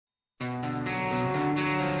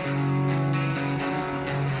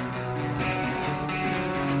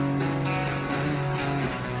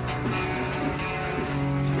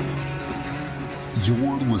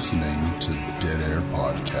You're listening to Dead Air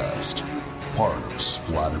Podcast, part of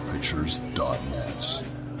SplatterPictures.net.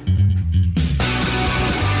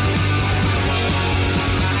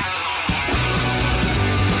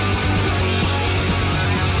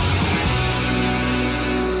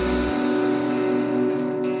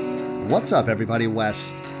 What's up, everybody?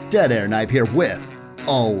 Wes, Dead Air Knife here with,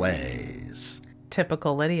 always,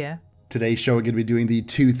 typical Lydia. Today's show, we're going to be doing the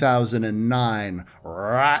 2009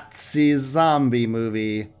 Ratsy zombie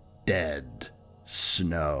movie, Dead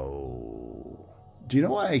Snow. Do you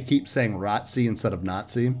know why I keep saying Ratsy instead of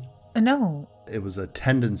Nazi? No. It was a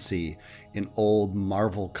tendency in old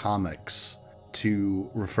Marvel comics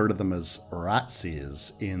to refer to them as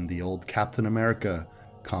Ratsies in the old Captain America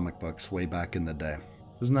comic books way back in the day.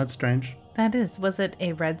 Isn't that strange? That is. Was it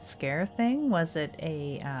a Red Scare thing? Was it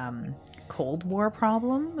a Cold War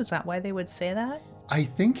problem? Is that why they would say that? I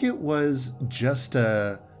think it was just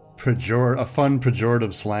a fun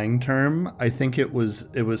pejorative slang term. I think it was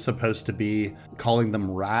supposed to be calling them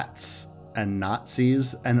rats and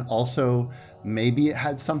Nazis, and also maybe it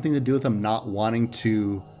had something to do with them not wanting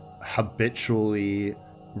to habitually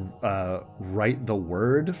write the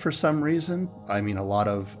word for some reason. I mean, a lot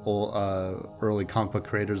of early comic book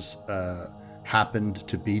creators happened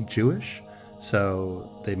to be Jewish,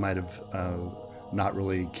 so they might have not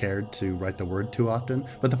really cared to write the word too often.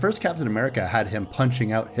 But the first Captain America had him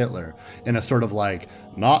punching out Hitler in a sort of like,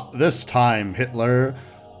 not this time, Hitler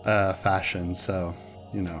fashion. So,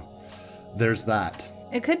 you know, there's that.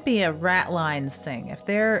 It could be a rat lines thing.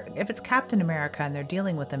 If it's Captain America and they're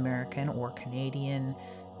dealing with American or Canadian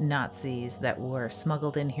Nazis that were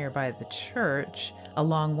smuggled in here by the church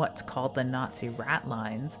along what's called the Nazi rat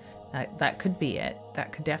lines, that could be it.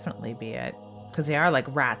 That could definitely be it. Because they are like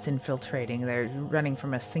rats infiltrating. They're running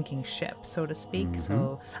from a sinking ship, so to speak. Mm-hmm.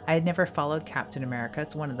 So I had never followed Captain America.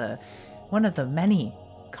 It's one of the many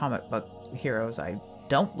comic book heroes I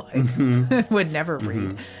don't like. Mm-hmm. Would never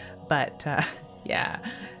read. But yeah,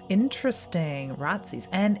 interesting. Ratsies.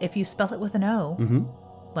 And if you spell it with an O,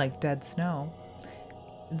 like Dead Snow,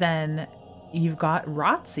 then you've got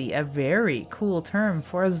Ratsy, a very cool term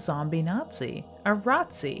for a zombie Nazi. A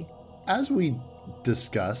Ratsy. As we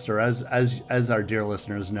discussed, or as our dear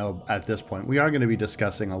listeners know at this point, we are going to be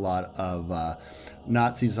discussing a lot of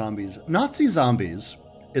Nazi zombies. Nazi zombies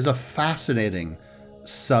is a fascinating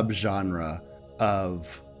subgenre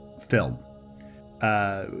of film.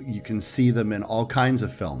 You can see them in all kinds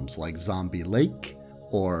of films like Zombie Lake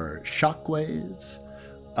or Shockwaves.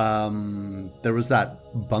 There was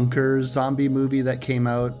that Bunker zombie movie that came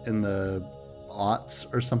out in the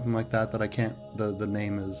aughts or something like that I can't, the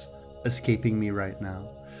name is escaping me right now.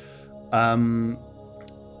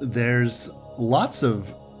 There's lots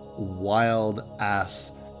of wild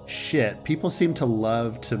ass shit. People seem to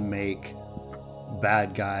love to make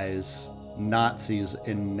bad guys Nazis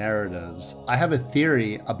in narratives. I have a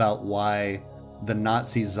theory about why the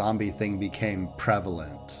Nazi zombie thing became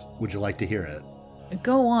prevalent. Would you like to hear it?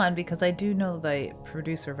 Go on, because I do know the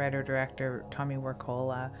producer, writer, director, Tommy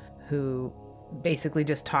Wirkola, who basically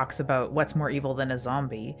just talks about what's more evil than a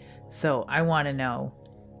zombie. So I want to know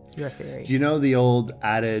your theory. You know the old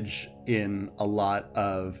adage in a lot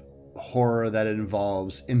of horror that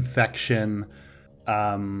involves infection,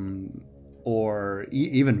 or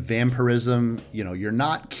even vampirism? You know, you're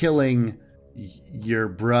not killing your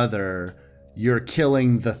brother, you're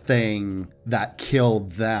killing the thing that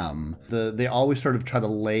killed them. They always sort of try to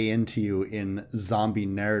lay into you in zombie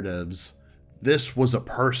narratives, this was a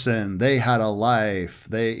person, they had a life.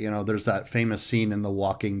 There's that famous scene in The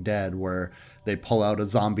Walking Dead where they pull out a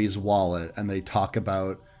zombie's wallet and they talk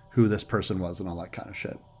about who this person was and all that kind of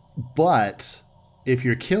shit. But if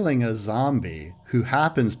you're killing a zombie who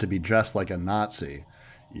happens to be dressed like a Nazi,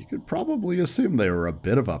 you could probably assume they were a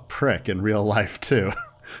bit of a prick in real life too.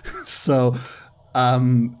 So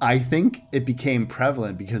I think it became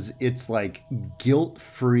prevalent because it's like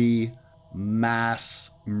guilt-free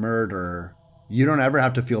mass murder. You don't ever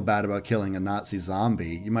have to feel bad about killing a Nazi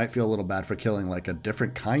zombie. You might feel a little bad for killing like a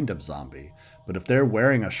different kind of zombie. But if they're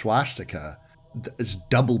wearing a swastika, it's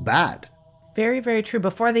double bad. Very, very true.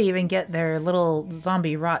 Before they even get their little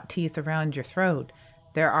zombie rot teeth around your throat,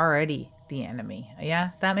 they're already the enemy.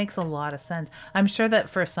 Yeah, that makes a lot of sense. I'm sure that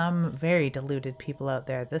for some very deluded people out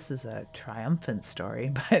there, this is a triumphant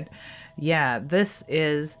story. But yeah, this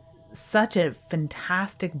is such a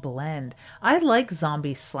fantastic blend. I like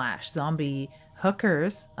zombie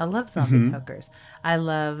hookers. I love zombie hookers. I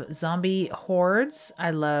love zombie hordes. I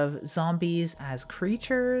love zombies as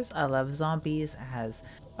creatures. I love zombies as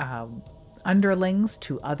underlings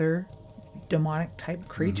to other demonic type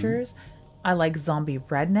creatures. I like zombie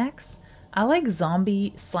rednecks. I like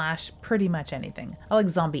zombie slash pretty much anything. I like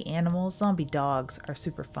zombie animals. Zombie dogs are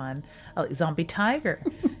super fun. I like zombie tiger.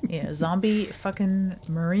 Zombie fucking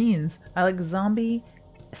Marines. I like zombie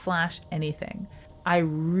slash anything. I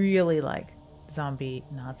really like zombie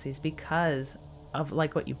Nazis because of,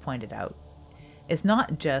 like what you pointed out. It's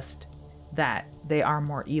not just that they are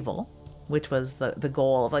more evil, which was the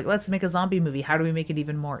goal of like, let's make a zombie movie. How do we make it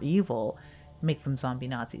even more evil? Make them zombie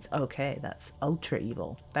Nazis. Okay, that's ultra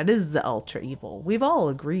evil. That is the ultra evil. We've all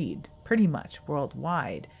agreed pretty much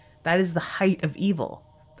worldwide. That is the height of evil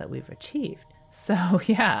that we've achieved. So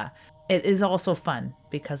yeah, it is also fun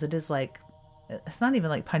because it is like, it's not even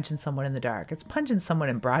like punching someone in the dark. It's punching someone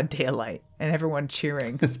in broad daylight and everyone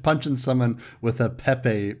cheering. It's punching someone with a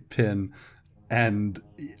Pepe pin. And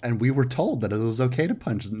we were told that it was okay to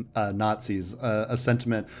punch Nazis, a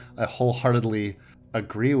sentiment I wholeheartedly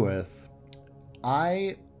agree with.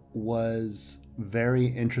 I was very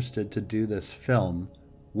interested to do this film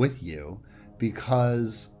with you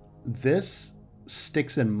because this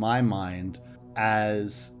sticks in my mind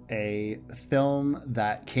as a film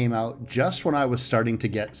that came out just when I was starting to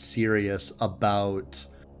get serious about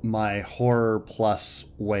my horror plus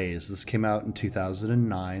ways. This came out in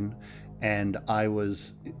 2009, and I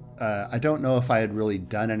was, I don't know if I had really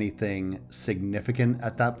done anything significant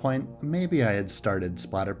at that point. Maybe I had started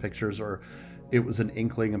splatter pictures, or it was an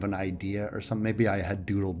inkling of an idea or something. Maybe I had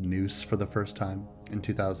doodled Noose for the first time in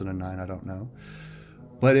 2009. I don't know.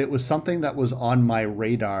 But it was something that was on my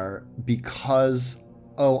radar because,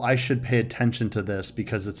 I should pay attention to this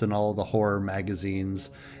because it's in all the horror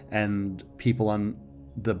magazines, and people on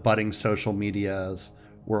the budding social medias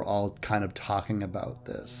were all kind of talking about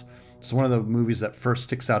this. It's one of the movies that first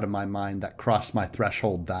sticks out in my mind that crossed my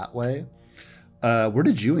threshold that way. Where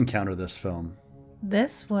did you encounter this film?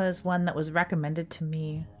 This was one that was recommended to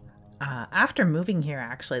me after moving here,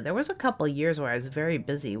 actually. There was a couple of years where I was very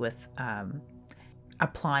busy with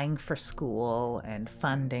applying for school and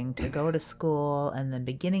funding to go to school and then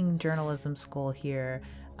beginning journalism school here.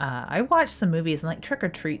 I watched some movies, and like Trick or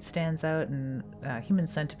Treat stands out, and Human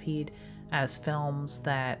Centipede as films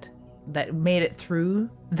that made it through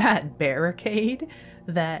that barricade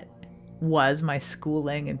that was my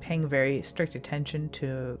schooling and paying very strict attention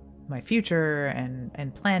to my future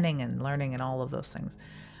and planning and learning and all of those things.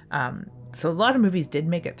 So a lot of movies did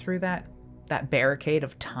make it through that barricade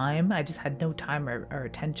of time. I just had no time or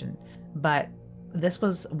attention. But this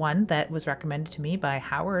was one that was recommended to me by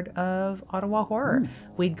Howard of Ottawa Horror.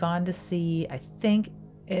 We'd gone to see, I think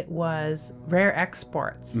it was Rare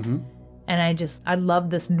Exports. Mm-hmm. And I love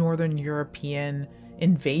this Northern European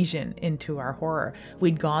invasion into our horror.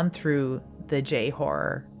 We'd gone through the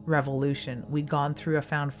J-horror revolution. We'd gone through a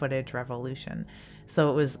found footage revolution. So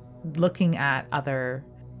it was looking at other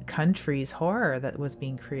countries' horror that was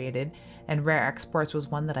being created, and Rare Exports was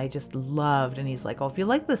one that I just loved. And he's like, if you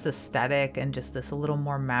like this aesthetic and just this a little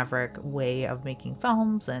more maverick way of making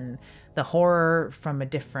films and the horror from a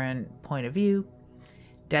different point of view,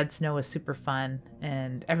 Dead Snow is super fun,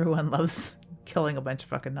 and everyone loves killing a bunch of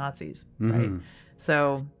fucking Nazis, right?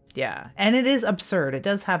 So yeah, and it is absurd. It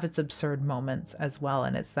does have its absurd moments as well,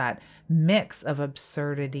 and it's that mix of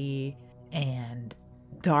absurdity and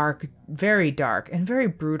dark, very dark and very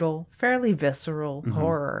brutal, fairly visceral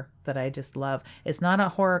horror that I just love. It's not a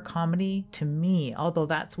horror comedy to me, although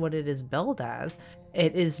that's what it is billed as.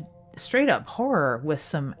 It is straight up horror with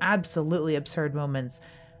some absolutely absurd moments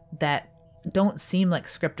that don't seem like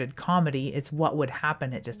scripted comedy. It's what would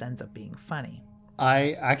happen. It just ends up being funny.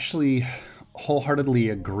 I actually wholeheartedly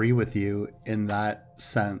agree with you in that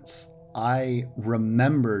sense. I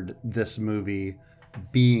remembered this movie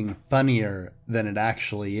being funnier than it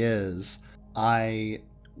actually is. I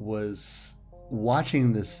was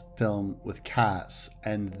watching this film with Cass,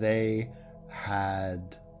 and they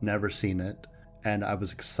had never seen it, and I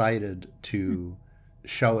was excited to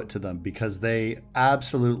show it to them because they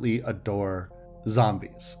absolutely adore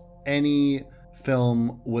zombies. Any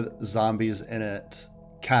film with zombies in it,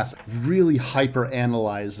 Cass really hyper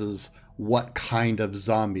analyzes what kind of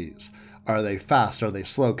zombies. Are they fast? Are they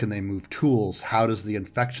slow? Can they move tools? How does the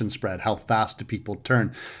infection spread? How fast do people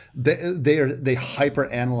turn? They hyper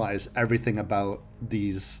analyze everything about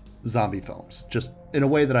these zombie films, just in a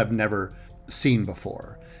way that I've never seen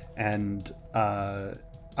before. And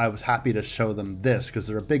I was happy to show them this because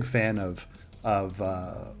they're a big fan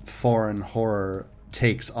of foreign horror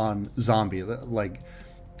takes on zombie, like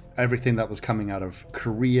everything that was coming out of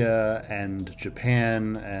Korea and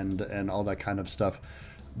Japan and all that kind of stuff.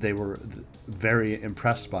 They were very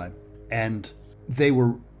impressed by, and they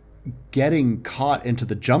were getting caught into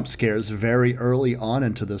the jump scares very early on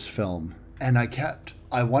into this film. And I kept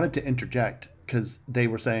I wanted to interject because they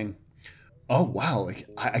were saying, "Oh wow, like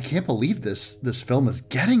I can't believe this film is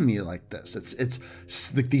getting me like this. It's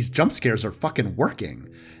like these jump scares are fucking working."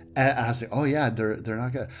 And I was like, "Oh yeah, they're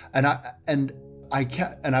not good."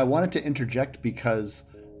 And I wanted to interject because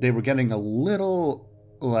they were getting a little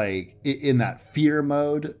like in that fear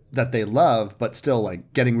mode that they love, but still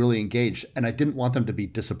like getting really engaged. And I didn't want them to be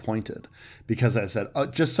disappointed because I said, "Oh,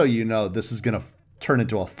 just so you know, this is gonna turn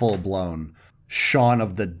into a full blown Shaun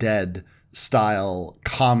of the Dead style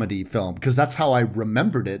comedy film," because that's how I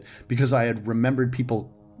remembered it, because I had remembered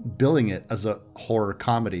people billing it as a horror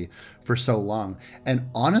comedy for so long. And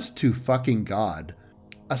honest to fucking God,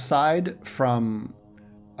 aside from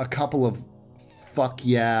a couple of fuck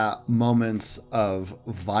yeah moments of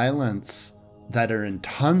violence that are in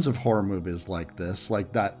tons of horror movies like this,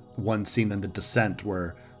 like that one scene in The Descent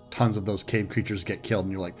where tons of those cave creatures get killed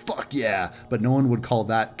and you're like, fuck yeah, but no one would call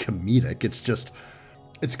that comedic.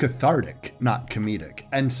 It's cathartic, not comedic.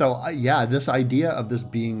 And so, yeah, this idea of this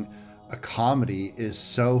being a comedy is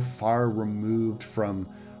so far removed from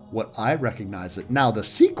what I recognize it. Now, the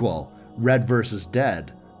sequel, Red vs.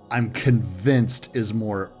 Dead, I'm convinced is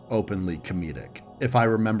more openly comedic, if I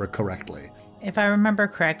remember correctly. If I remember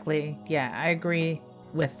correctly, yeah, I agree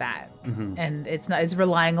with that. Mm-hmm. And it's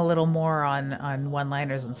relying a little more on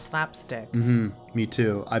one-liners and slapstick. Mm-hmm. Me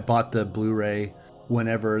too. I bought the Blu-ray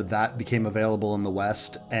whenever that became available in the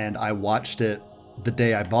West, and I watched it the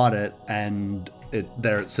day I bought it, and it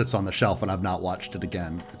sits on the shelf, and I've not watched it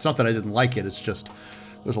again. It's not that I didn't like it, it's just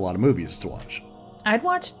there's a lot of movies to watch. I'd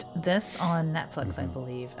watched this on Netflix, I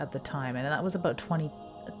believe, at the time, and that was about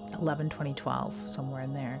 2011, 2012, somewhere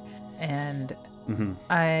in there. And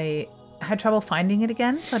I had trouble finding it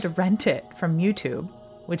again, so I had to rent it from YouTube,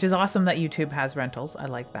 which is awesome that YouTube has rentals. I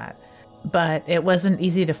like that. But it wasn't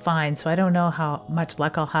easy to find, so I don't know how much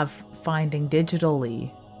luck I'll have finding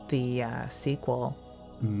digitally the sequel.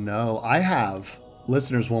 No, I have.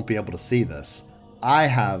 Listeners won't be able to see this. I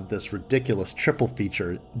have this ridiculous triple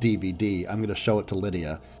feature DVD. I'm going to show it to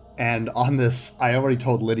Lydia. And on this, I already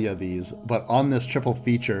told Lydia these, but on this triple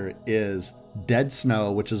feature is Dead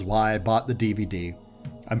Snow, which is why I bought the DVD.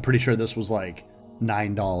 I'm pretty sure this was like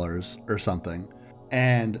 $9 or something.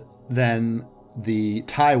 And then the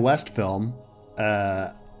Ty West film,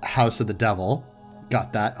 House of the Devil,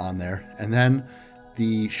 got that on there. And then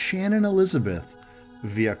the Shannon Elizabeth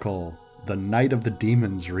vehicle, the Night of the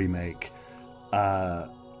Demons remake.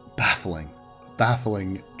 Baffling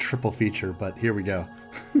triple feature, but here we go.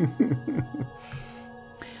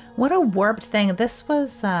 What a warped thing. This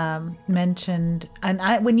was mentioned,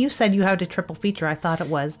 and when you said you had a triple feature, I thought it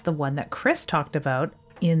was the one that Chris talked about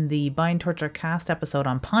in the Bind Torture Cast episode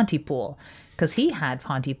on Pontypool, because he had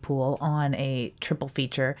Pontypool on a triple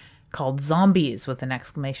feature called Zombies with an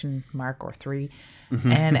exclamation mark or 3.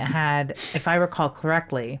 And it had, if I recall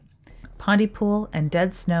correctly, Pontypool and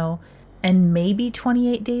Dead Snow and maybe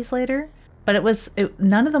 28 Days Later, but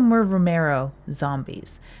none of them were Romero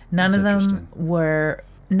zombies. None of them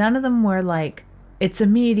were like, it's a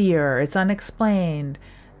meteor, it's unexplained.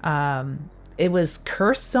 It was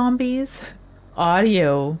cursed zombies,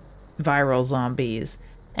 audio viral zombies,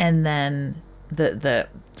 and then the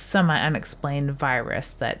semi-unexplained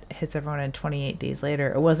virus that hits everyone in 28 Days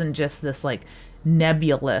Later. It wasn't just this like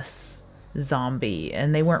nebulous zombie,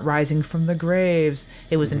 and they weren't rising from the graves.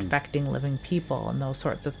 It was infecting living people and those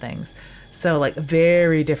sorts of things. So like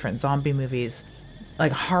very different zombie movies,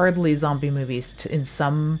 like hardly zombie movies in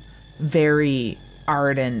some very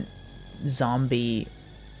ardent zombie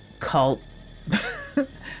cult.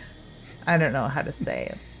 I don't know how to say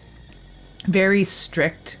it. Very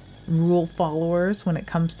strict rule followers when it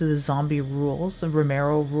comes to the zombie rules, the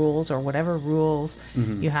Romero rules or whatever rules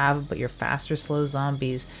you have, but you're fast or slow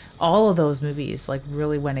zombies. All of those movies like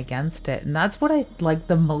really went against it, and that's what I like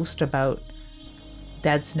the most about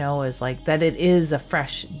Dead Snow, is like that it is a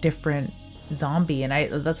fresh, different zombie,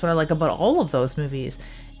 and that's what I like about all of those movies,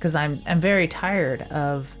 because I'm very tired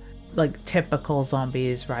of like typical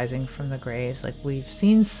zombies rising from the graves. Like we've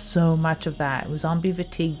seen so much of that. Zombie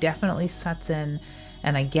fatigue definitely sets in.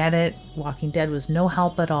 And I get it, Walking Dead was no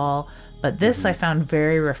help at all, but this I found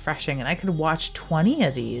very refreshing, and I could watch 20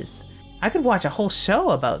 of these. I could watch a whole show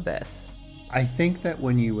about this. I think that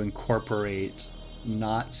when you incorporate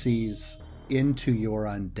Nazis into your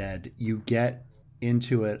undead, you get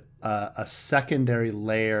into it a secondary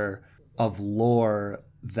layer of lore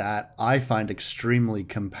that I find extremely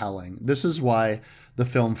compelling. This is why the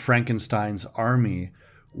film Frankenstein's Army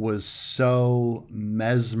was so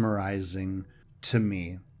mesmerizing to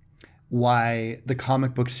me, why the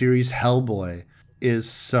comic book series Hellboy is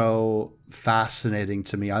so fascinating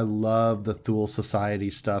to me. I love the Thule Society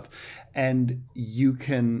stuff. And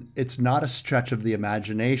it's not a stretch of the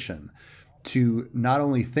imagination to not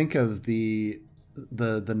only think of the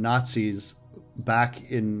Nazis back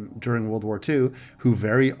during World War II, who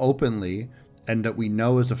very openly, and that we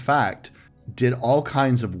know as a fact, did all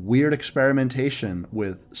kinds of weird experimentation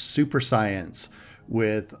with super science,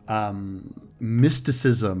 with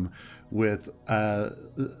mysticism, with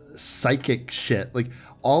psychic shit, like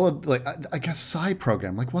all of, like, I guess psi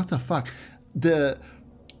program, like what the fuck,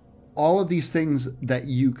 all of these things that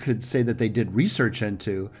you could say that they did research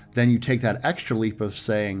into. Then you take that extra leap of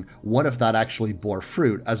saying, what if that actually bore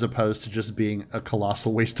fruit, as opposed to just being a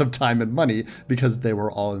colossal waste of time and money because they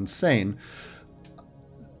were all insane.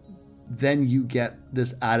 Then you get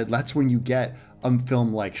this added, that's when you get a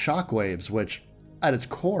film like Shockwaves, which at its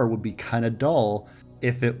core would be kind of dull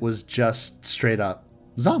if it was just straight up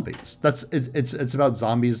zombies. It's about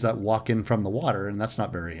zombies that walk in from the water, and that's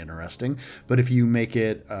not very interesting. But if you make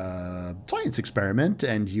it a science experiment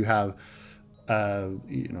and you have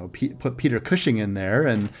put Peter Cushing in there,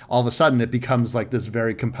 and all of a sudden it becomes like this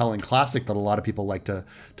very compelling classic that a lot of people like to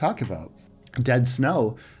talk about. Dead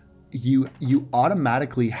Snow, you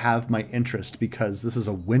automatically have my interest because this is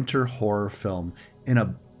a winter horror film in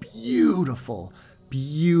a beautiful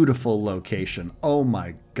location. Oh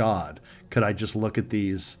my God, could I just look at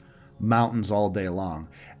these mountains all day long?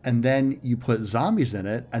 And then you put zombies in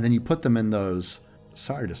it, and then you put them in those,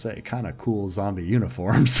 sorry to say, kind of cool zombie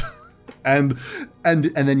uniforms. and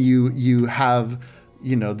then you have,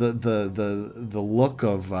 the look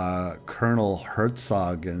of Colonel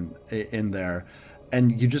Herzog in there,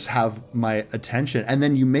 and you just have my attention. And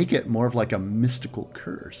then you make it more of like a mystical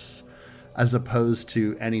curse as opposed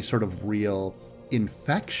to any sort of real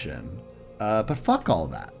infection. But fuck all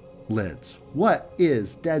that. Lids, what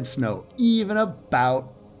is Dead Snow even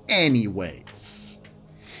about anyways?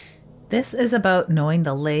 This is about knowing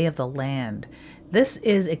the lay of the land. This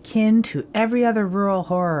is akin to every other rural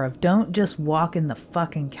horror of don't just walk in the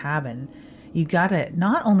fucking cabin. You gotta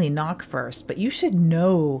not only knock first, but you should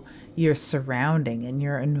know your surrounding and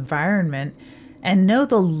your environment and know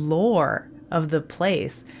the lore of the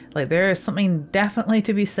place. Like, there is something definitely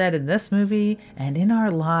to be said in this movie and in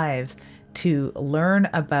our lives to learn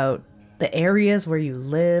about the areas where you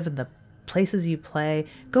live and the places you play.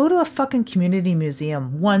 Go to a fucking community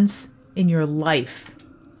museum once in your life.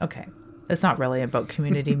 Okay, it's not really about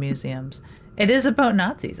community museums. It is about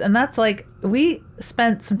Nazis. And that's like, we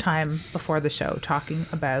spent some time before the show talking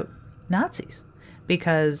about Nazis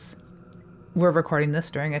because we're recording this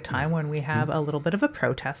during a time when we have a little bit of a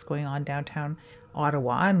protest going on downtown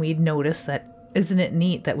Ottawa. And we'd noticed that, isn't it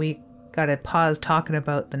neat that we got to pause talking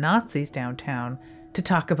about the Nazis downtown to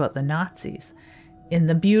talk about the Nazis in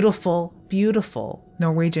the beautiful, beautiful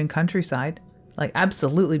Norwegian countryside. Like,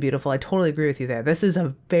 absolutely beautiful. I totally agree with you there. This is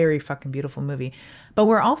a very fucking beautiful movie. But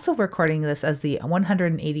we're also recording this as the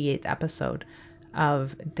 188th episode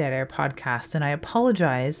of Dead Air Podcast. And I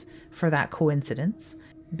apologize for that coincidence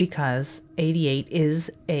because 88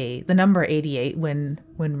 is the number 88 when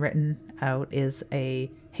written out is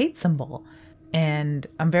a hate symbol. And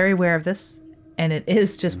I'm very aware of this. And it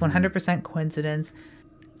is just 100% coincidence.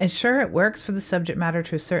 And sure, it works for the subject matter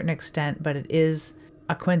to a certain extent, but it is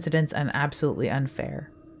a coincidence and absolutely unfair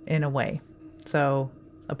in a way. So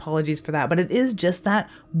apologies for that. But it is just that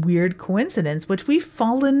weird coincidence, which we've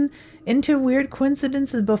fallen into weird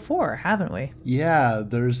coincidences before, haven't we? Yeah,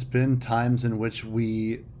 there's been times in which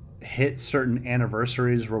we hit certain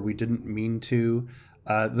anniversaries where we didn't mean to.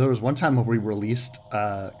 There was one time where we released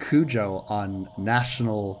Cujo on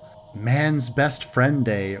National Man's Best Friend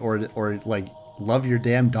Day, or like Love Your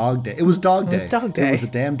Damn Dog Day. It was Dog Day. It was Dog Day. It was a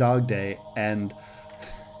damn Dog Day, and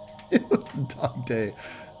it was Dog Day,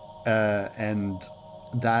 and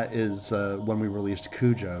that is when we released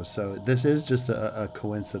Cujo. So this is just a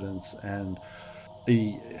coincidence, and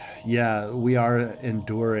yeah, we are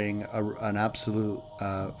enduring an absolute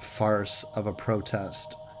farce of a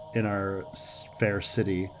protest in our fair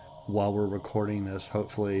city while we're recording this.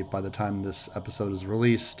 Hopefully by the time this episode is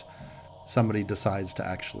released, somebody decides to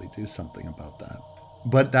actually do something about that.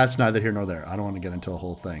 But that's neither here nor there. I don't want to get into a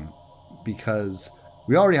whole thing because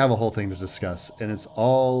we already have a whole thing to discuss, and it's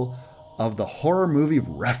all of the horror movie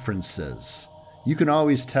references. You can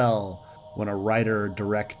always tell when a writer or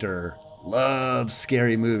director loves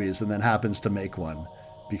scary movies and then happens to make one,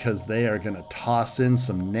 because they are going to toss in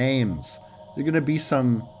some names. They're going to be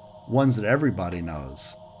some ones that everybody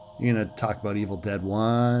knows. You're going to talk about Evil Dead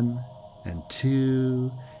 1 and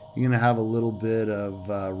 2. You're going to have a little bit of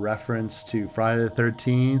reference to Friday the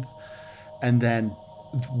 13th. And then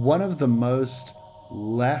one of the most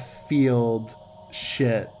left field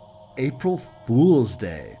shit. April Fool's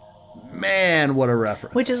Day. Man, what a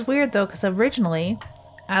reference. Which is weird, though, because originally,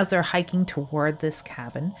 as they're hiking toward this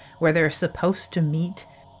cabin, where they're supposed to meet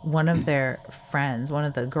one of their friends, one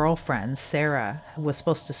of the girlfriends, Sarah, was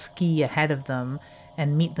supposed to ski ahead of them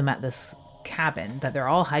and meet them at this cabin that they're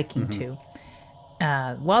all hiking to.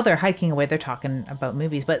 While they're hiking away, they're talking about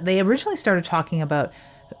movies, but they originally started talking about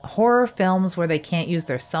horror films where they can't use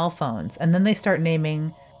their cell phones. And then they start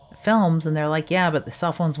naming films, and they're like, yeah, but the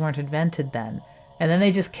cell phones weren't invented then. And then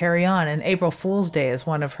they just carry on. And April Fool's Day is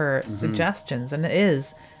one of her suggestions, and it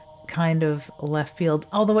is kind of left field,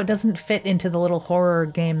 although it doesn't fit into the little horror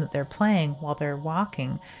game that they're playing while they're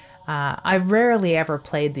walking. I've rarely ever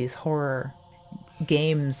played these horror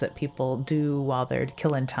games that people do while they're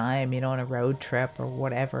killing time, on a road trip or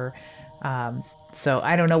whatever. So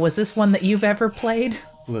I don't know. Was this one that you've ever played?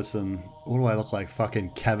 Listen, what do I look like?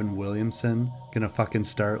 Fucking Kevin Williamson? Gonna fucking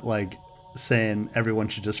start saying everyone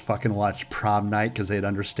should just fucking watch Prom Night because they'd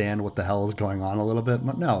understand what the hell is going on a little bit?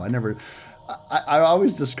 No, I never. I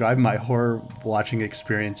always describe my horror watching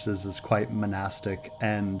experiences as quite monastic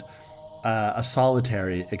and a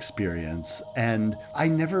solitary experience. And I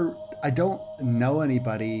don't know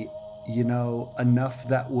anybody, enough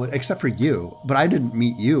that would, except for you, but I didn't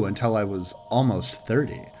meet you until I was almost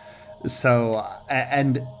 30. So,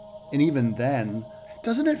 and even then,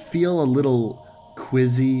 doesn't it feel a little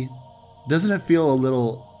quizzy? Doesn't it feel a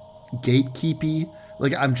little gatekeepy?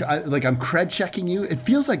 Like I'm cred checking you. It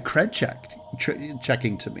feels like cred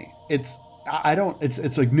checking to me. It's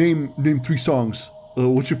like name 3 songs.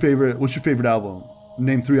 What's your favorite album?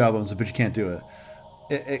 Name 3 albums, but you can't do it.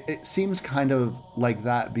 It seems kind of like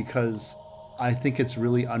that because I think it's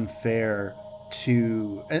really unfair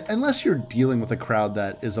to, unless you're dealing with a crowd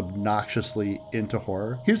that is obnoxiously into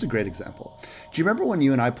horror. Here's a great example. Do you remember when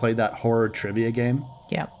you and I played that horror trivia game?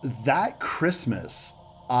 Yeah. That Christmas,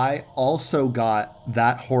 I also got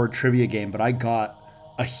that horror trivia game, but I got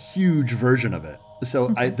a huge version of it. So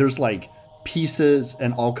there's pieces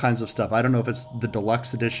and all kinds of stuff. I don't know if it's the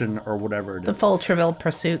deluxe edition or whatever it is. The full Trivial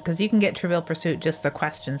Pursuit, because you can get Trivial Pursuit just the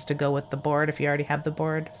questions to go with the board if you already have the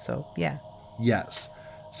board. So yeah. Yes.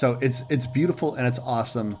 So it's beautiful and it's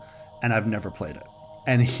awesome, and I've never played it.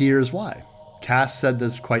 And here's why. Cass said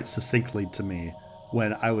this quite succinctly to me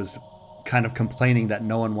when I was kind of complaining that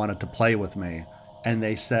no one wanted to play with me. And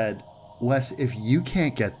they said, Wes, if you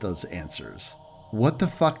can't get those answers, what the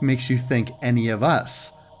fuck makes you think any of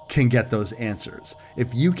us can get those answers?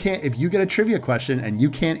 If you get a trivia question and you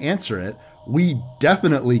can't answer it, we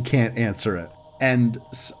definitely can't answer it. And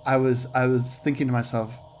I was thinking to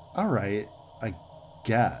myself, all right, I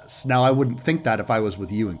guess. Now, I wouldn't think that if I was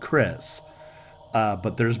with you and Chris,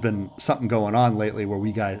 but there's been something going on lately where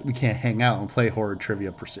we can't hang out and play Horror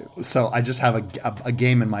Trivia Pursuit. So I just have a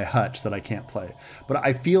game in my hutch that I can't play. But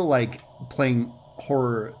I feel like playing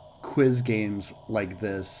horror quiz games like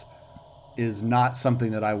this is not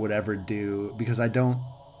something that I would ever do because I don't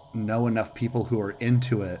know enough people who are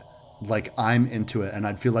into it like I'm into it, and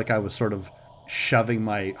I'd feel like I was sort of shoving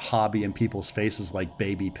my hobby in people's faces like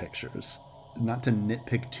baby pictures. Not to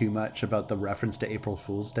nitpick too much about the reference to April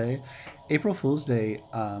Fool's Day. April Fool's Day,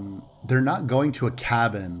 they're not going to a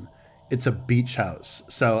cabin. It's a beach house.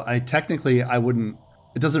 So I wouldn't,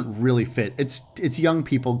 it doesn't really fit. It's young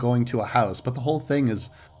people going to a house, but the whole thing is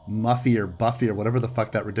Muffy or Buffy or whatever the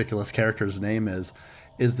fuck that ridiculous character's name is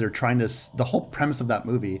they're trying to, the whole premise of that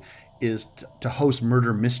movie is to host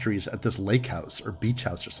murder mysteries at this lake house or beach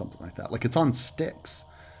house or something like that. Like it's on sticks.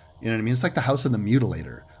 You know what I mean? It's like the House of the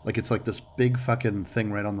Mutilator. Like it's like this big fucking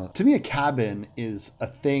thing right on the... To me, a cabin is a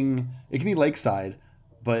thing. It can be lakeside,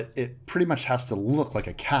 but it pretty much has to look like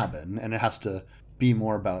a cabin, and it has to be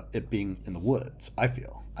more about it being in the woods, I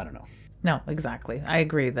feel. I don't know. No, exactly. I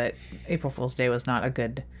agree that April Fool's Day was not a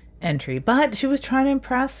good entry, but she was trying to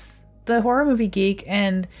impress the horror movie geek,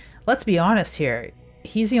 and let's be honest here,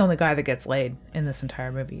 he's the only guy that gets laid in this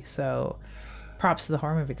entire movie, so props to the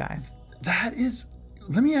horror movie guy. That is...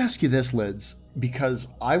 Let me ask you this, Lids, because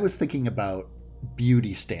I was thinking about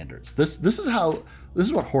beauty standards. This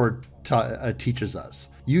is what horror teaches us.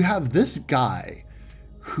 You have this guy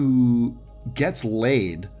who gets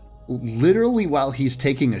laid literally while he's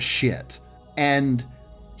taking a shit, and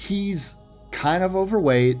he's kind of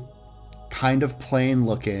overweight, kind of plain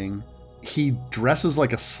looking. He dresses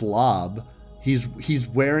like a slob. He's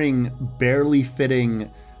wearing barely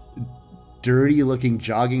fitting, dirty looking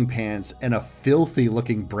jogging pants and a filthy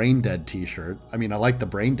looking Brain Dead t-shirt. I mean, I like the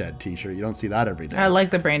Brain Dead t-shirt. You don't see that every day. I like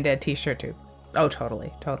the Brain Dead t-shirt too. Oh,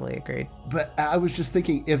 totally agreed. But I was just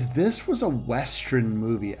thinking, if this was a Western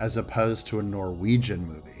movie as opposed to a Norwegian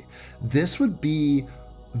movie, this would be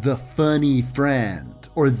the funny friend,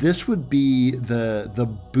 or this would be the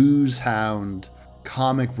booze hound,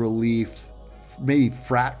 comic relief, maybe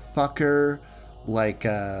frat fucker, like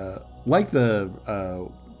the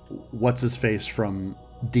what's his face from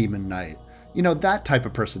Demon Knight, that type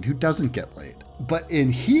of person who doesn't get laid. But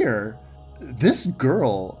in here, this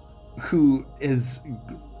girl who is,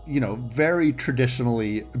 very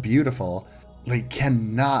traditionally beautiful, like,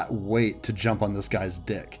 cannot wait to jump on this guy's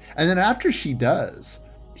dick. And then after she does,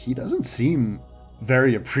 he doesn't seem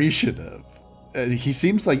very appreciative. He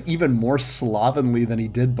seems like even more slovenly than he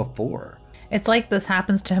did before. It's like this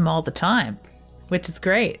happens to him all the time, which is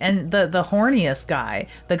great. And the horniest guy,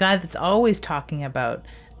 the guy that's always talking about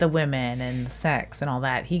the women and the sex and all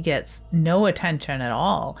that, he gets no attention at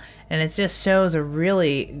all. And it just shows a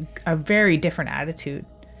very different attitude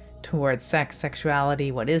towards sex,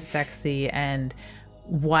 sexuality, what is sexy, and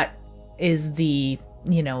what is the,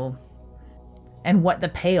 and what the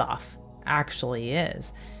payoff actually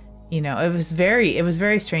is. It was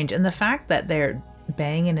very strange. And the fact that they're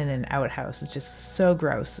banging in an outhouse is just so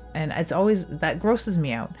gross. And it's always, that grosses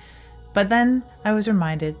me out. But then I was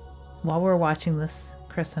reminded while we were watching this,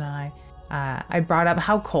 Chris and I brought up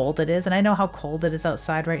how cold it is. And I know how cold it is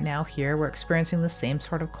outside right now here. We're experiencing the same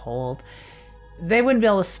sort of cold. They wouldn't be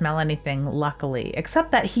able to smell anything, luckily,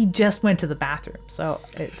 except that he just went to the bathroom. So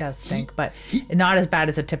it does stink, but not as bad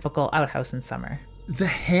as a typical outhouse in summer. The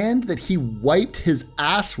hand that he wiped his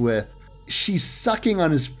ass with, she's sucking on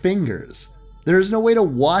his fingers. There's no way to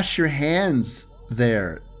wash your hands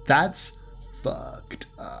there. That's fucked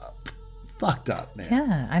up. Fucked up, man.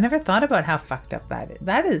 Yeah, I never thought about how fucked up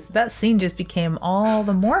that is. That scene just became all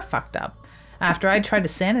the more fucked up after I tried to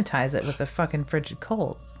sanitize it with a fucking frigid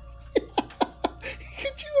cold.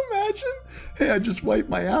 Could you imagine? Hey, I just wiped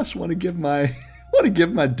my ass. Want to give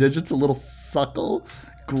my digits a little suckle?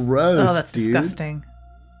 Gross, oh, that's dude. Disgusting.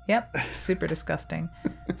 Yep, super disgusting.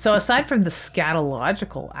 So aside from the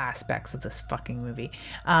scatological aspects of this fucking movie,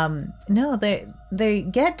 no, they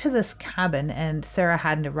get to this cabin and Sarah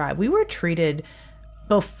hadn't arrived. We were treated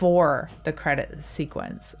before the credit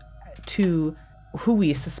sequence to who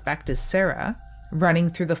we suspect is Sarah running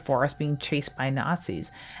through the forest being chased by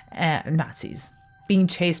being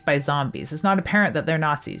chased by zombies. It's not apparent that they're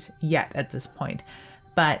Nazis yet at this point.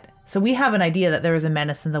 But so we have an idea that there is a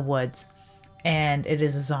menace in the woods and it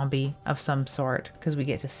is a zombie of some sort because we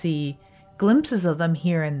get to see glimpses of them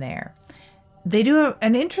here and there. They do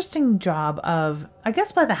an interesting job of, I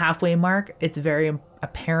guess by the halfway mark, it's very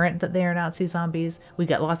apparent that they are Nazi zombies. We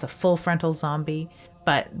get lots of full frontal zombie,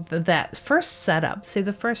 but that first setup, say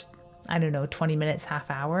the first, 20 minutes,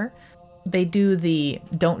 half hour, they do the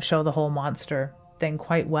don't show the whole monster thing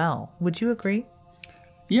quite well. Would you agree?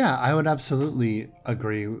 Yeah, I would absolutely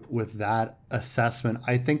agree with that assessment.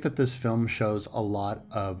 I think that this film shows a lot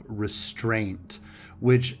of restraint,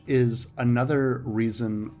 which is another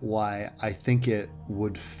reason why I think it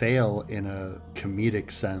would fail in a comedic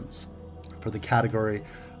sense for the category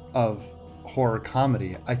of horror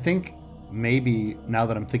comedy. I think maybe, now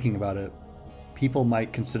that I'm thinking about it, people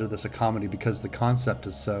might consider this a comedy because the concept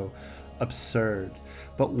is so absurd.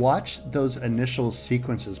 But watch those initial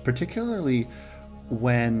sequences, particularly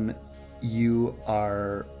when you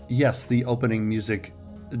are, yes, the opening music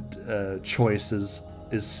choice is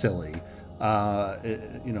silly. I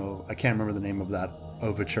can't remember the name of that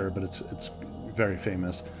overture, but it's very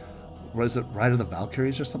famous. What is it, Ride of the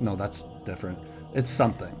Valkyries or something? No, that's different. It's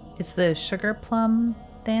something. It's the Sugar Plum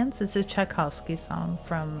Dance. It's a Tchaikovsky song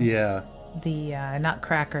from the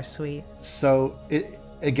Nutcracker Suite. So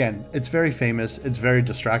Again, it's very famous, it's very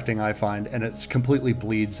distracting, I find, and it completely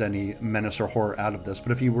bleeds any menace or horror out of this.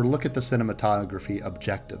 But if you were to look at the cinematography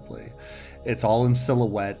objectively, it's all in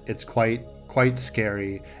silhouette, it's quite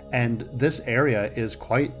scary, and this area is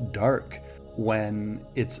quite dark when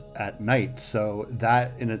it's at night. So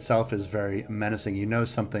that in itself is very menacing. You know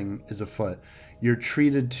something is afoot. You're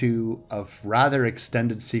treated to a rather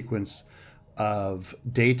extended sequence of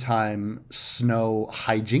daytime snow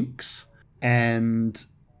hijinks, and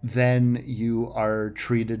then you are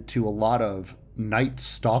treated to a lot of night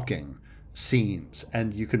stalking scenes.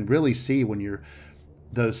 And you can really see when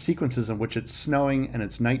those sequences in which it's snowing and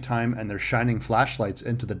it's nighttime and they're shining flashlights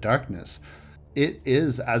into the darkness, it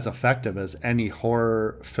is as effective as any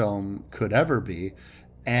horror film could ever be.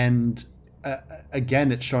 And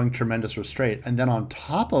again, it's showing tremendous restraint. And then on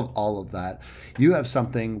top of all of that, you have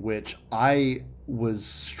something which I was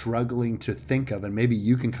struggling to think of, and maybe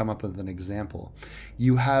you can come up with an example.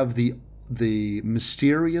 You have the the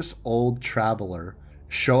mysterious old traveler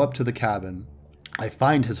show up to the cabin. I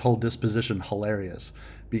find his whole disposition hilarious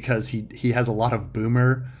because he has a lot of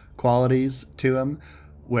boomer qualities to him,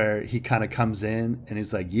 where he kind of comes in and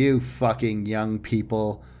he's like, "You fucking young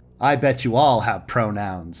people, I bet you all have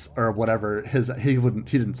pronouns," or whatever. He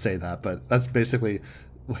didn't say that, but that's basically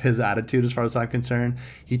his attitude as far as I'm concerned.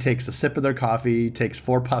 He takes a sip of their coffee, takes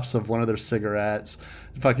 4 puffs of one of their cigarettes,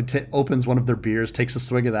 fucking opens one of their beers, takes a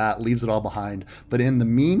swig of that, leaves it all behind. But in the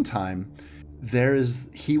meantime,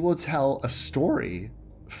 he will tell a story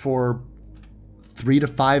for 3 to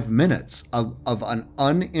 5 minutes of an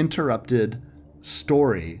uninterrupted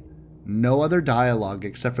story, no other dialogue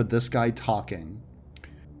except for this guy talking.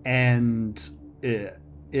 And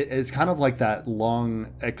it's kind of like that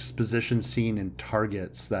long exposition scene in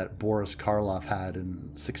Targets that Boris Karloff had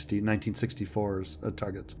in 1964's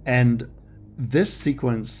Targets. And this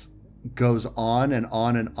sequence goes on and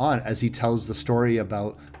on and on as he tells the story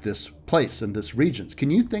about this place and this regions. Can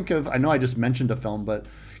you think of, I know I just mentioned a film, but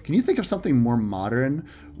can you think of something more modern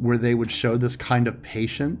where they would show this kind of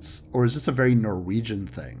patience, or is this a very Norwegian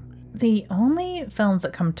thing? The only films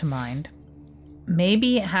that come to mind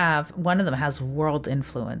maybe one of them has world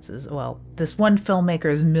influences. Well, this one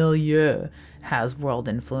filmmaker's milieu has world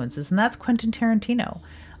influences, and that's Quentin Tarantino.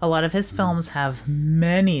 A lot of his films have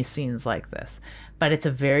many scenes like this, but it's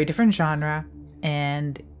a very different genre,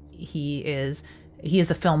 and he is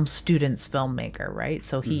a film student's filmmaker, right?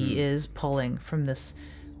 So he is pulling from this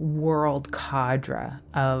world cadre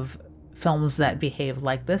of films that behave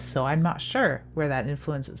like this. So I'm not sure where that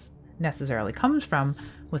influence necessarily comes from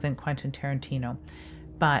within Quentin Tarantino.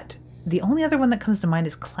 But the only other one that comes to mind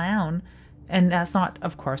is Clown, and that's not,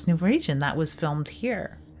 of course, Norwegian. That was filmed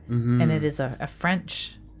here. And it is a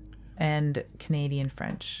French and Canadian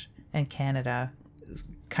French and Canada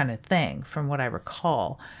kind of thing, from what I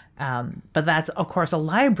recall. But that's, of course, a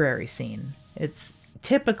library scene. It's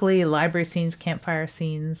typically library scenes, campfire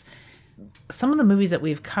scenes. Some of the movies that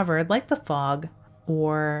we've covered, like The Fog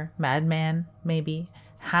or Madman, maybe,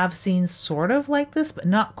 have scenes sort of like this, but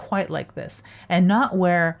not quite like this. And not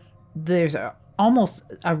where there's almost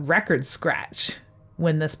a record scratch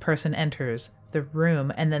when this person enters the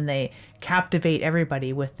room and then they captivate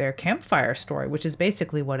everybody with their campfire story, which is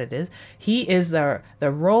basically what it is. He is the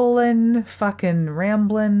rollin' fucking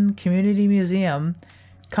ramblin' community museum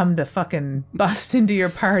come to fucking bust into your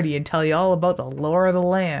party and tell you all about the lore of the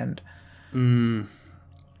land.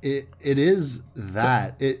 It is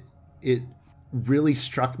that. It really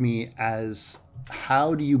struck me as,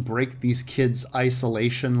 how do you break these kids'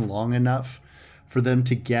 isolation long enough for them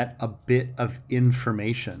to get a bit of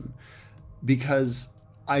information? Because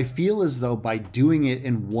I feel as though by doing it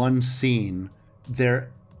in one scene,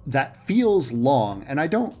 that feels long. And I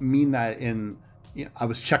don't mean that in, I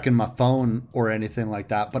was checking my phone or anything like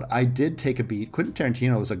that, but I did take a beat. Quentin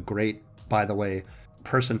Tarantino was a great, by the way,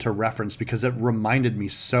 person to reference, because it reminded me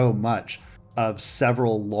so much of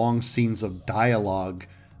several long scenes of dialogue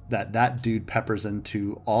that dude peppers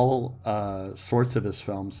into all sorts of his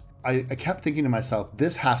films. I kept thinking to myself,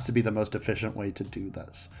 this has to be the most efficient way to do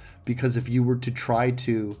this. Because if you were to try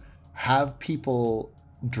to have people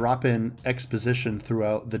drop in exposition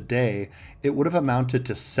throughout the day, it would have amounted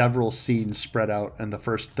to several scenes spread out in the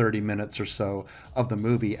first 30 minutes or so of the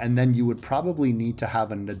movie. And then you would probably need to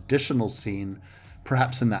have an additional scene,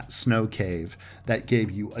 perhaps in that snow cave, that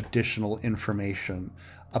gave you additional information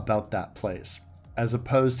about that place, as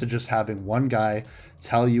opposed to just having one guy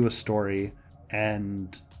tell you a story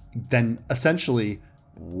and then essentially,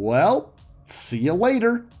 well, see you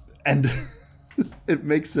later. And it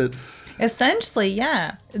makes it... Essentially,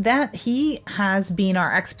 yeah. That he has been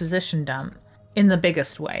our exposition dump in the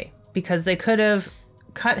biggest way, because they could have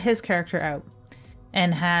cut his character out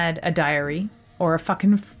and had a diary or a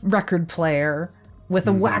fucking record player with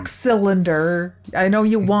a wax cylinder. I know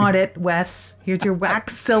you want it, Wes. Here's your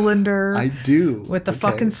wax cylinder. I do. With the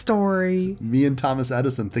fucking story. Me and Thomas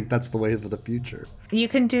Edison think that's the way of the future. You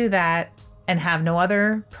can do that and have no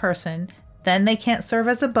other person. Then they can't serve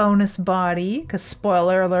as a bonus body, because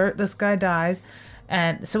spoiler alert, this guy dies.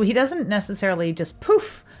 And so he doesn't necessarily just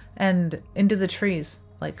poof and into the trees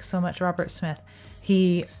like so much Robert Smith.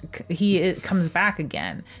 He comes back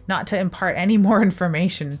again, not to impart any more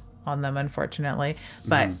information on them, unfortunately,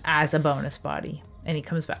 but as a bonus body. And he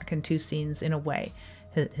comes back in 2 scenes in a way.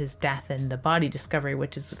 His death and the body discovery,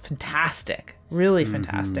 which is fantastic, really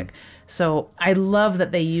fantastic. So I love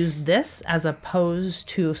that they use this as opposed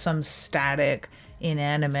to some static,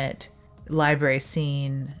 inanimate library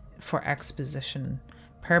scene for exposition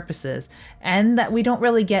purposes, and that we don't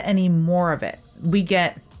really get any more of it. We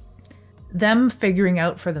get them figuring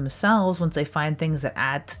out for themselves once they find things that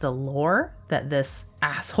add to the lore that this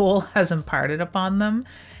asshole has imparted upon them.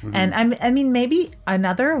 And I mean, maybe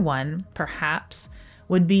another one perhaps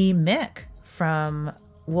would be Mick from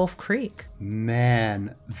Wolf Creek.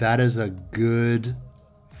 Man, that is a good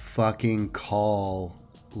fucking call,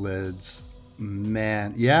 Lids.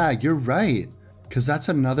 Man, yeah, you're right. Because that's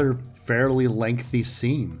another fairly lengthy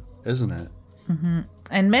scene, isn't it?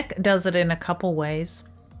 And Mick does it in a couple ways.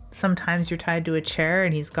 Sometimes you're tied to a chair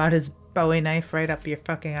and he's got his Bowie knife right up your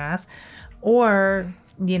fucking ass. Or,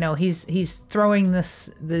 you know, he's throwing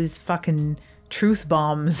these fucking truth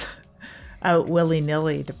bombs out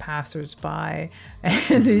willy-nilly to passersby.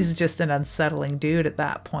 And he's just an unsettling dude at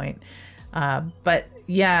that point. But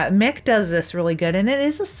yeah, Mick does this really good. And it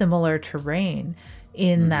is a similar terrain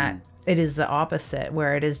in that it is the opposite,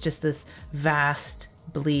 where it is just this vast,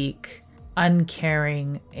 bleak,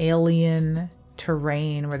 uncaring, alien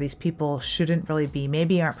terrain where these people shouldn't really be,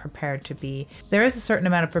 maybe aren't prepared to be. There is a certain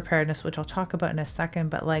amount of preparedness, which I'll talk about in a second,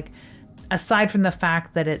 but like, aside from the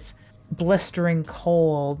fact that it's blistering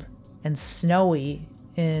cold and snowy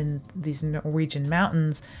in these Norwegian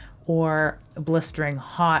mountains, or blistering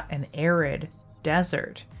hot and arid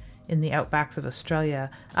desert in the outbacks of Australia,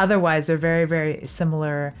 otherwise they're very, very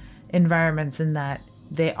similar environments in that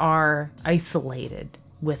they are isolated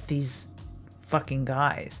with these fucking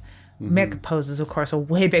guys. Mick poses, of course, a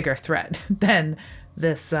way bigger threat than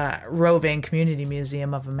this roving community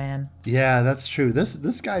museum of a man. Yeah, that's true.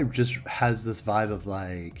 This guy just has this vibe of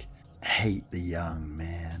like, hate the young,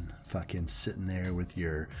 man. Fucking sitting there with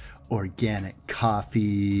your organic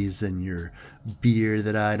coffees and your beer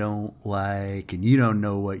that I don't like, and you don't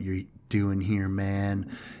know what you're doing here, man.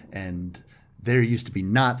 And there used to be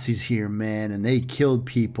Nazis here, man, and they killed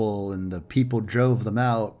people, and the people drove them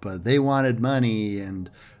out, but they wanted money, and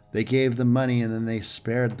they gave them money, and then they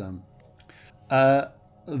spared them.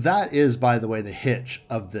 That is, by the way, the hitch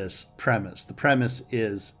of this premise. The premise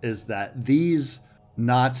is that these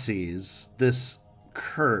Nazis, this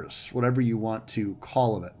curse, whatever you want to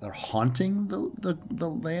call it, they're haunting the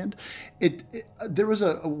land. There was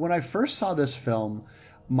when I first saw this film,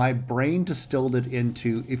 my brain distilled it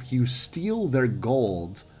into, if you steal their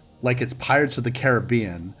gold, like it's Pirates of the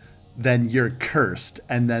Caribbean, then you're cursed,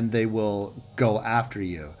 and then they will go after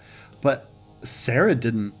you. But Sarah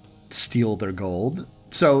didn't steal their gold.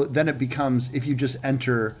 So then it becomes, if you just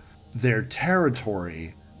enter their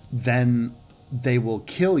territory, then they will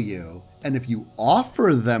kill you. And if you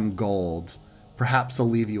offer them gold, perhaps they'll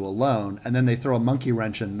leave you alone. And then they throw a monkey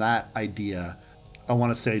wrench in that idea. I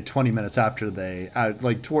want to say 20 minutes after they,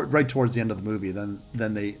 right towards the end of the movie, then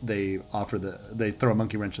they throw a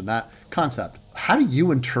monkey wrench in that concept. How do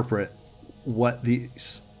you interpret what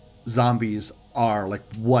these zombies are, like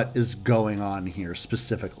what is going on here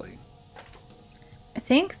specifically? I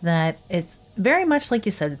think that it's very much like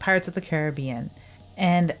you said, Pirates of the Caribbean,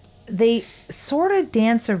 and they sort of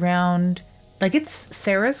dance around, like it's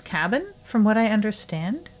Sarah's cabin from what I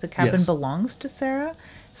understand. The cabin belongs to Sarah.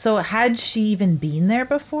 So had she even been there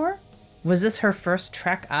before? Was this her first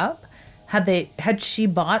trek up? Had she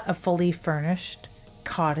bought a fully furnished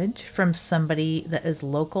cottage from somebody that is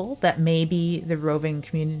local, that may be the roving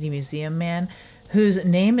community museum man, whose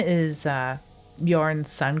name is Bjorn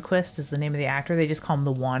Sundquist is the name of the actor. They just call him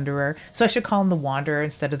the Wanderer. So I should call him the Wanderer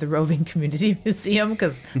instead of the Roving Community Museum,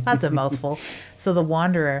 because that's a mouthful. So the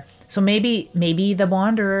Wanderer. So maybe the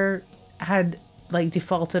Wanderer had like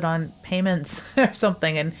defaulted on payments or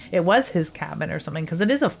something, and it was his cabin or something, because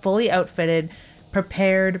it is a fully outfitted,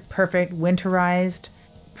 prepared, perfect, winterized,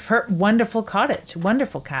 wonderful cottage,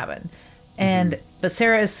 wonderful cabin. And but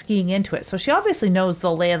Sarah is skiing into it, so she obviously knows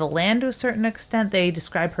the lay of the land to a certain extent. They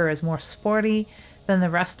describe her as more sporty than the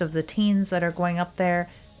rest of the teens that are going up there,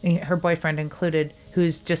 her boyfriend included,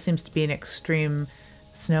 who just seems to be an extreme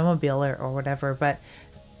snowmobiler or whatever. But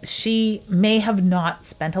she may have not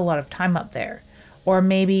spent a lot of time up there, or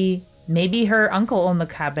maybe her uncle owned the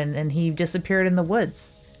cabin and he disappeared in the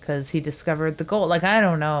woods because he discovered the gold. Like, I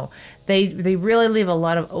don't know. They really leave a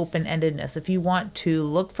lot of open-endedness. If you want to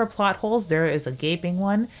look for plot holes, there is a gaping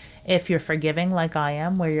one. If you're forgiving like I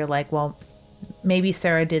am, where you're like, well, maybe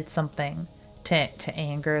Sarah did something to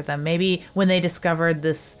anger them. Maybe when they discovered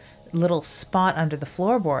this little spot under the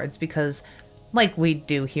floorboards, because like we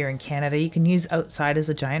do here in Canada, you can use outside as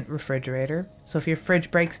a giant refrigerator. So if your fridge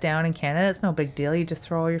breaks down in Canada, it's no big deal. You just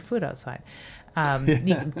throw all your food outside.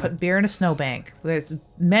 You can put beer in a snowbank. There's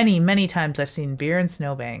many times I've seen beer in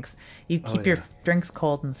snowbanks. You keep your drinks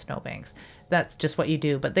cold in snowbanks. That's just what you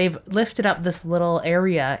do. But they've lifted up this little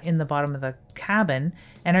area in the bottom of the cabin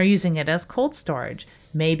and are using it as cold storage.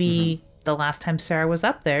 Maybe the last time Sarah was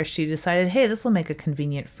up there, she decided, hey, this will make a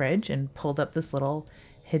convenient fridge, and pulled up this little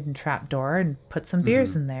hidden trap door and put some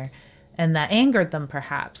beers in there. And that angered them,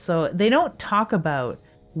 perhaps. So they don't talk about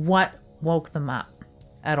what woke them up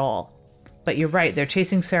at all. But you're right. They're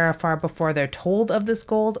chasing Sarah far before they're told of this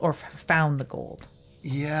gold or found the gold.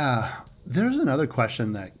 Yeah. There's another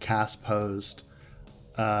question that Cass posed.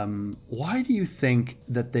 Why do you think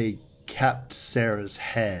that they kept Sarah's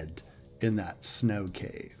head in that snow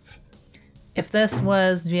cave? If this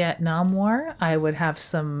was Vietnam War, I would have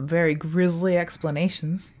some very grisly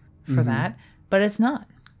explanations for that. But it's not.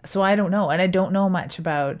 So I don't know. And I don't know much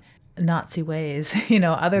about Nazi ways,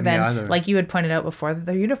 other than, like you had pointed out before, that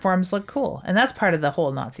their uniforms look cool. And that's part of the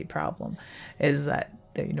whole Nazi problem, is that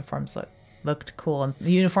their uniforms looked cool. And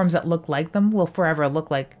the uniforms that look like them will forever look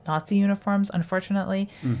like Nazi uniforms, unfortunately.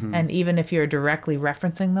 And even if you're directly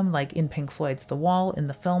referencing them, like in Pink Floyd's The Wall, in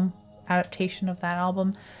the film adaptation of that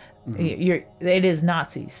album, it is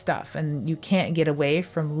Nazi stuff. And you can't get away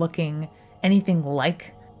from looking anything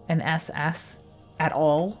like an SS at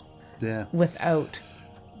all without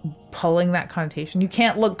pulling that connotation. You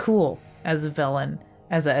can't look cool as a villain,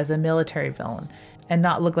 as a military villain, and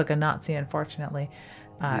not look like a Nazi, unfortunately.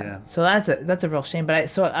 So that's a real shame. But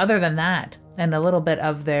so other than that, and a little bit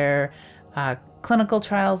of their clinical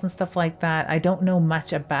trials and stuff like that, I don't know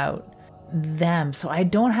much about them. So I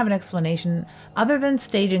don't have an explanation other than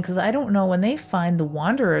staging, because I don't know, when they find the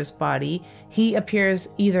Wanderer's body, he appears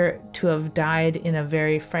either to have died in a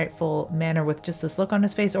very frightful manner with just this look on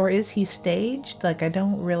his face, or is he staged? Like, I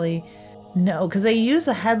don't really know, because they use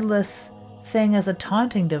a headless thing as a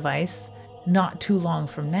taunting device not too long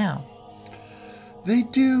from now. They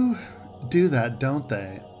do that, don't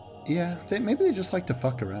they? Yeah, maybe they just like to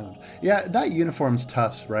fuck around. Yeah, that uniform's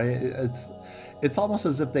tough, right? It's almost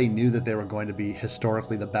as if they knew that they were going to be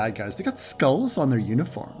historically the bad guys. They got skulls on their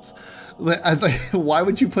uniforms. Why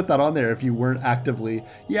would you put that on there if you weren't actively,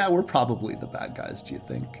 we're probably the bad guys, do you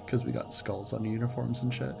think? Because we got skulls on the uniforms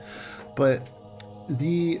and shit. But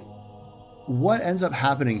what ends up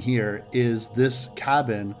happening here is this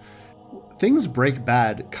cabin, things break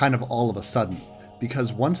bad kind of all of a sudden.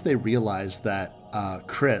 Because once they realize that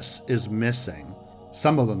Chris is missing,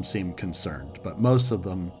 some of them seem concerned, but most of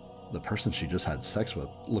them, the person she just had sex with,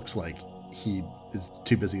 looks like he is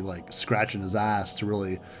too busy scratching his ass to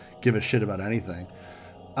really give a shit about anything.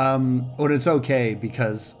 But it's okay,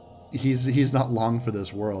 because he's not long for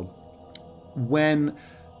this world. When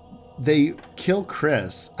they kill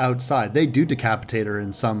Chris outside, they do decapitate her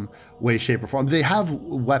in some way, shape, or form. They have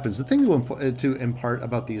weapons. The thing to impart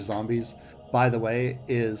about these zombies, by the way,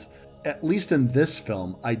 is, at least in this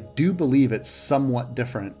film, I do believe it's somewhat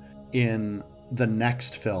different in the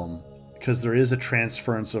next film, because there is a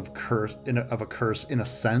transference of a curse in a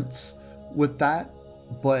sense with that,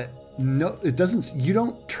 but no, it doesn't. You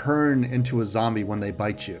don't turn into a zombie when they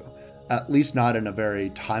bite you, at least not in a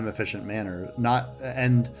very time efficient manner.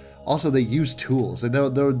 And also they use tools.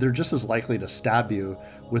 They're just as likely to stab you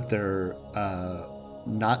with their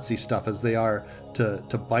Nazi stuff as they are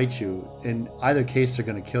to bite you. In either case, they're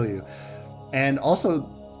going to kill you. And also,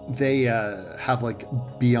 they have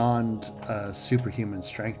beyond superhuman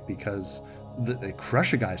strength, because they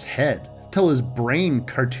crush a guy's head till his brain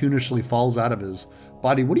cartoonishly falls out of his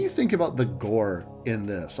body. What do you think about the gore in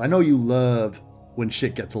this? I know you love when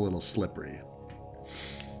shit gets a little slippery.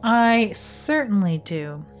 I certainly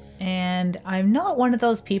do. And I'm not one of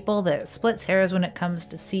those people that splits hairs when it comes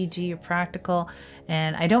to CG or practical.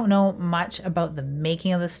 And I don't know much about the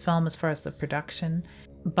making of this film as far as the production.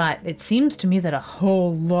 But it seems to me that a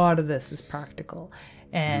whole lot of this is practical.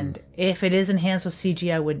 And if it is enhanced with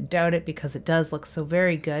CG, I wouldn't doubt it, because it does look so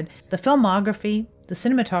very good. The filmography, the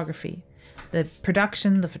cinematography, the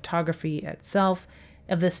production, the photography itself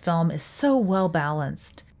of this film is so well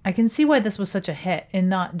balanced. I can see why this was such a hit, and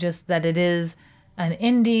not just that it is an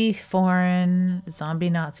indie, foreign, zombie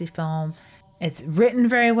Nazi film. It's written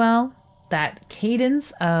very well. That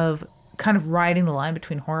cadence of kind of riding the line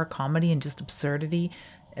between horror comedy and just absurdity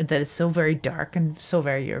that is so very dark and so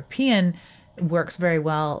very European works very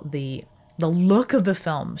well. The look of the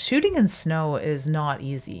film, shooting in snow is not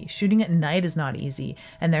easy. Shooting at night is not easy.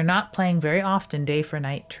 And they're not playing very often day for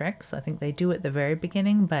night tricks. I think they do at the very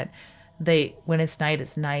beginning, but when it's night,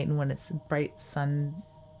 it's night. And when it's bright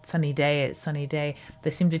sunny day, it's sunny day.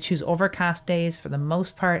 They seem to choose overcast days for the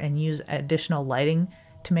most part and use additional lighting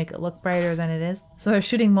to make it look brighter than it is. So they're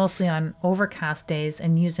shooting mostly on overcast days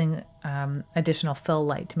and using additional fill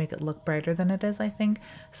light to make it look brighter than it is, I think.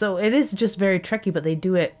 So it is just very tricky, but they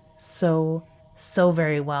do it so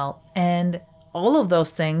very well. And all of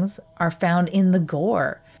those things are found in the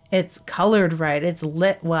gore. It's colored right. It's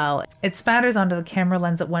lit well. It spatters onto the camera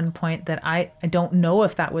lens at one point that I don't know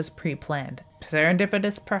if that was pre-planned.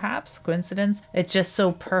 Serendipitous, perhaps? Coincidence? It's just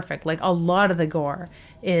so perfect. Like, a lot of the gore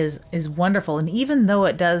is wonderful. And even though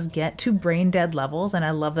it does get to brain dead levels, and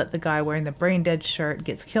I love that the guy wearing the brain dead shirt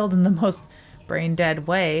gets killed in the most brain dead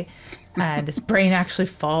way, and his brain actually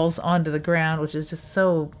falls onto the ground, which is just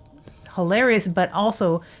so hilarious, but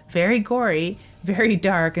also very gory, very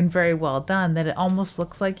dark, and very well done, that it almost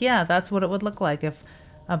looks like, yeah, that's what it would look like if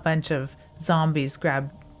a bunch of zombies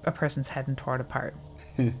grabbed a person's head and tore it apart.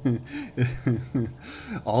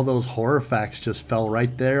 All those horror facts just fell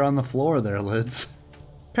right there on the floor there, Lids.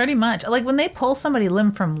 Pretty much. Like when they pull somebody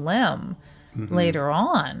limb from limb later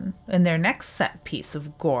on in their next set piece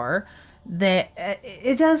of gore,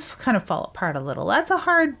 it does kind of fall apart a little. That's a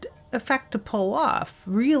hard effect to pull off,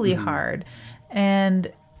 really hard.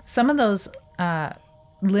 And some of those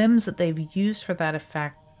limbs that they've used for that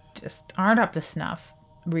effect just aren't up to snuff,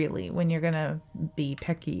 really, when you're going to be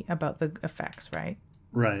picky about the effects, right?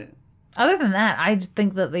 Right. Other than that, I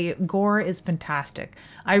think that the gore is fantastic.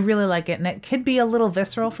 I really like it, and it could be a little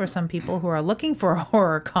visceral for some people who are looking for a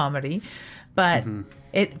horror comedy, but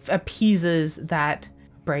it appeases that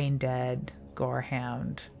brain dead, gore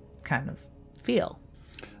hound kind of feel.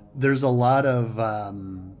 There's a lot of,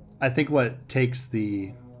 I think what takes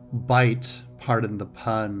the bite, pardon the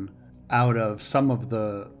pun, out of some of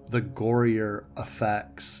the gorier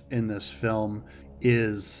effects in this film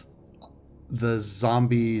is the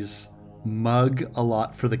zombies mug a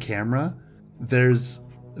lot for the camera. There's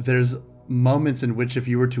moments in which if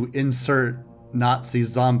you were to insert Nazi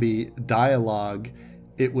zombie dialogue,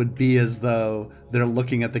 it would be as though they're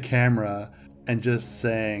looking at the camera and just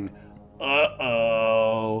saying,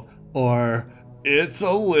 uh-oh, or it's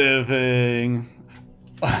a living,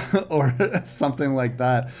 or something like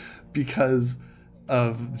that, because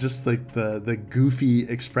of just like the goofy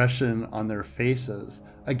expression on their faces.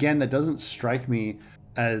 Again, that doesn't strike me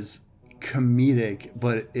as comedic,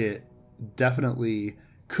 but it definitely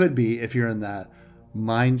could be if you're in that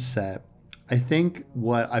mindset. I think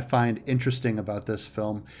what I find interesting about this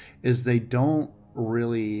film is they don't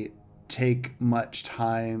really take much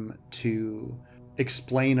time to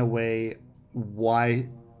explain away why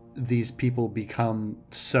these people become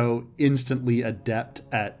so instantly adept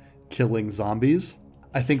at killing zombies.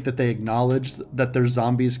 I think that they acknowledge that they're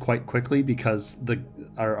zombies quite quickly because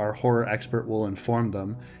our horror expert will inform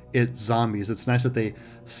them it's zombies. It's nice that they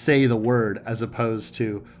say the word as opposed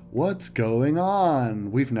to, what's going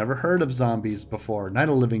on? We've never heard of zombies before. Night of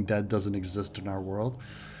the Living Dead doesn't exist in our world.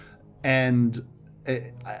 And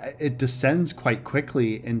it descends quite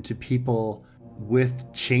quickly into people with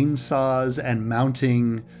chainsaws and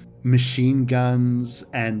mounting machine guns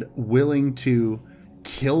and willing to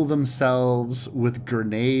kill themselves with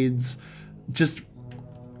grenades just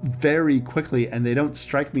very quickly. And they don't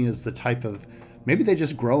strike me as the type of, maybe they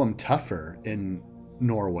just grow them tougher in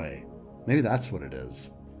Norway. Maybe that's what it is.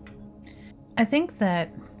 I think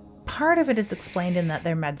that part of it is explained in that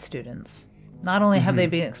they're med students. Not only have they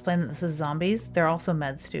been explained that this is zombies, they're also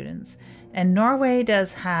med students. And Norway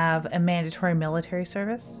does have a mandatory military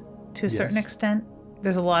service to a certain extent.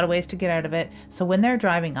 There's a lot of ways to get out of it. So when they're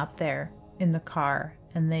driving up there in the car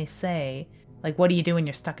and they say, like, what do you do when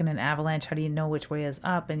you're stuck in an avalanche? How do you know which way is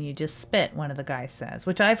up? And you just spit, one of the guys says,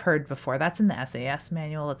 which I've heard before. That's in the SAS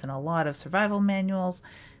manual. It's in a lot of survival manuals.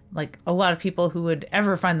 Like, a lot of people who would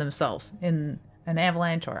ever find themselves in an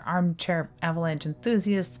avalanche or armchair avalanche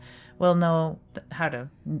enthusiasts will know how to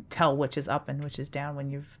tell which is up and which is down when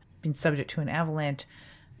you've been subject to an avalanche.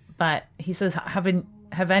 But he says,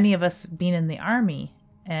 have any of us been in the army?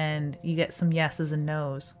 And you get some yeses and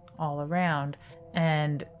nos all around.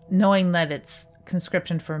 And knowing that it's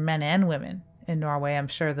conscription for men and women in Norway, I'm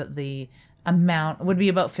sure that the amount would be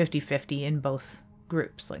about 50-50 in both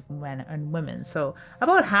groups, like men and women. So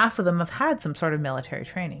about half of them have had some sort of military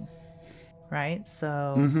training, right?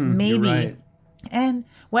 So maybe, right. And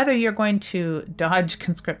whether you're going to dodge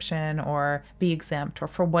conscription or be exempt, or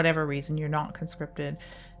for whatever reason you're not conscripted,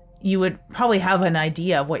 you would probably have an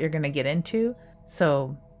idea of what you're going to get into.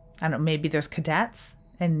 So I don't know, maybe there's cadets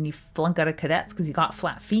and you flunk out of cadets because you got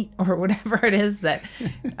flat feet or whatever it is that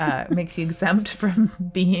makes you exempt from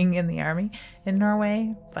being in the army in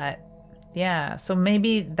Norway. But yeah, so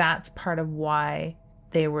maybe that's part of why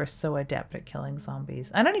they were so adept at killing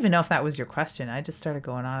zombies. I don't even know if that was your question. I just started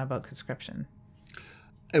going on about conscription.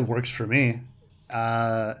 It works for me.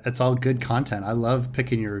 It's all good content. I love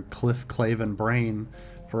picking your Cliff Clavin brain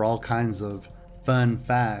for all kinds of fun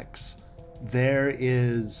facts. There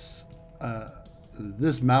is...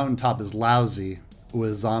 this mountaintop is lousy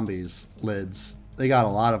with zombies, Lids. They got a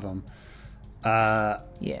lot of them.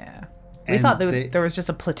 Yeah. We thought there was just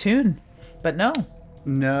a platoon, but no.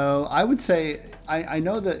 No, I would say, I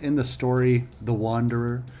know that in the story, The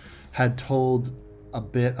Wanderer had told a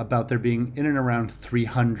bit about there being in and around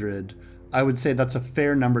 300. I would say that's a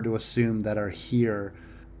fair number to assume that are here.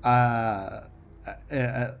 And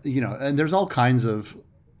there's all kinds of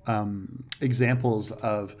examples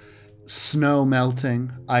of snow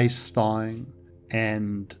melting, ice thawing,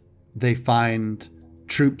 and they find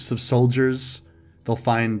troops of soldiers. They'll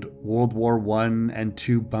find World War I and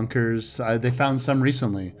II bunkers. They found some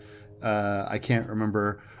recently. I can't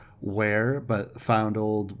remember where, but found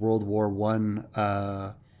old World War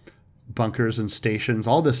I bunkers and stations.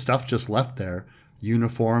 All this stuff just left there.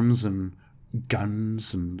 Uniforms and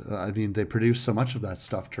guns, and they produced so much of that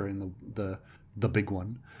stuff during the big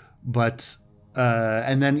one. But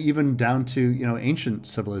and then even down to ancient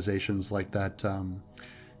civilizations like that.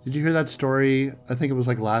 Did you hear that story? I think it was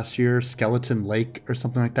like last year, Skeleton Lake or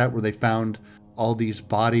something like that, where they found all these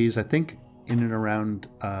bodies, I think in and around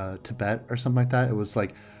Tibet or something like that. It was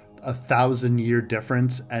like 1,000-year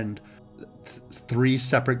difference, and 3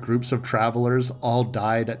 separate groups of travelers all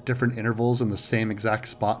died at different intervals in the same exact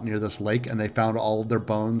spot near this lake, and they found all of their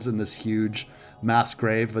bones in this huge mass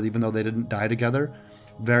grave, but even though they didn't die together.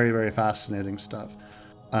 Very, very fascinating stuff.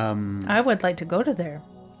 I would like to go to there.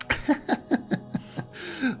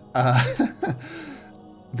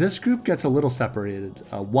 This group gets a little separated.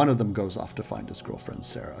 One of them goes off to find his girlfriend,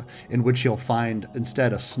 Sarah, in which he'll find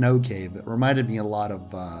instead a snow cave. It reminded me a lot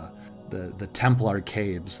of the Templar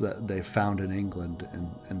caves that they found in England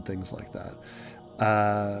and things like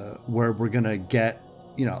that, where we're going to get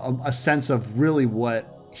a sense of really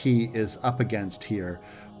what he is up against here,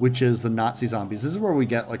 which is the Nazi zombies. This is where we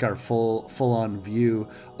get like our full-on view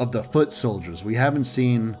of the foot soldiers. We haven't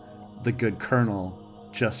seen the good colonel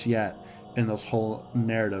just yet in this whole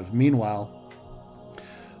narrative. Meanwhile,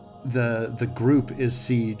 the group is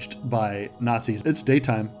sieged by Nazis. It's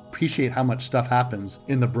daytime. Appreciate how much stuff happens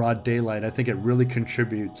in the broad daylight. I think it really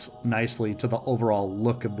contributes nicely to the overall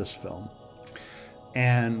look of this film.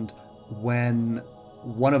 And when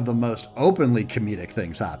one of the most openly comedic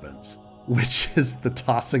things happens, which is the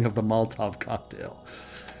tossing of the Molotov cocktail,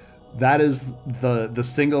 that is the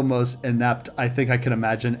single most inept I think I can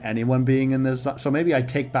imagine anyone being in this. So maybe I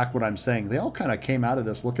take back what I'm saying. They all kind of came out of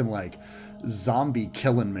this looking like zombie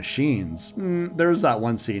killing machines. There's that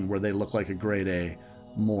one scene where they look like a grade A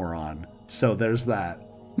moron. So there's that.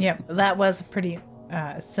 Yep, that was a pretty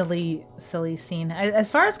silly scene. As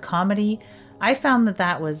far as comedy, I found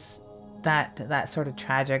that was that sort of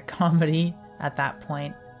tragic comedy at that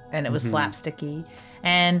point, and it was slapsticky,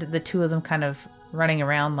 and the two of them kind of running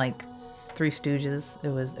around like Three Stooges. It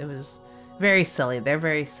was very silly. They're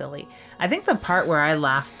very silly. I think the part where I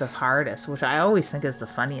laughed the hardest, which I always think is the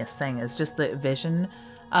funniest thing, is just the vision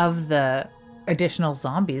of the additional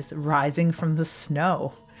zombies rising from the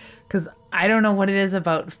snow. Because I don't know what it is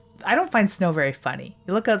about. I don't find snow very funny.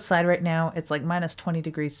 You look outside right now, it's like minus 20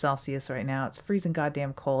 degrees Celsius right now. It's freezing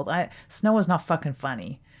goddamn cold. Snow is not fucking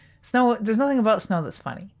funny. Snow, there's nothing about snow that's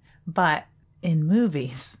funny. But in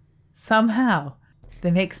movies, somehow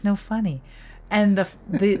they make snow funny. And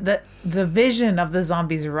the vision of the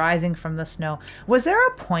zombies rising from the snow. Was there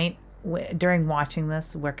a point during watching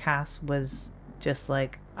this where Cass was just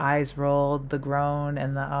like eyes rolled, the groan,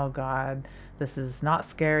 and the oh god, this is not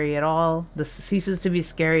scary at all. This ceases to be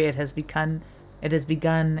scary. It has begun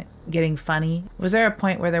getting funny. Was there a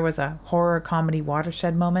point where there was a horror comedy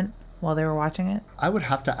watershed moment while they were watching it? I would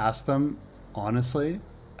have to ask them, honestly.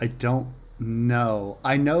 I don't know.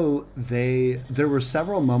 I know there were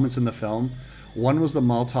several moments in the film. One was the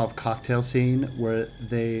Molotov cocktail scene where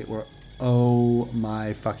they were, oh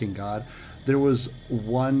my fucking god. There was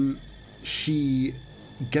one, she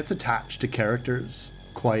gets attached to characters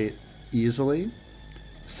quite easily.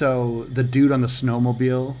 So the dude on the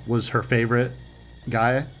snowmobile was her favorite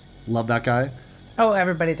guy. Love that guy. Oh,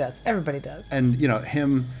 everybody does. Everybody does. And,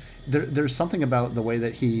 him, there's something about the way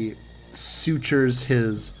that he sutures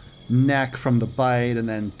his neck from the bite and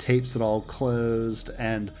then tapes it all closed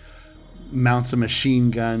and mounts a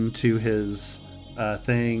machine gun to his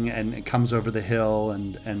thing, and it comes over the hill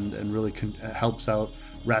and really helps out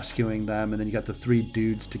rescuing them. And then you got the 3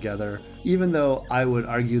 dudes together. Even though I would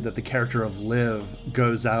argue that the character of Liv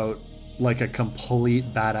goes out like a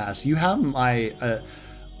complete badass, you have my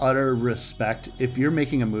utter respect. If you're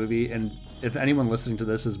making a movie, and if anyone listening to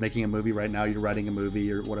this is making a movie right now, you're writing a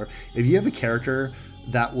movie or whatever, if you have a character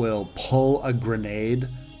that will pull a grenade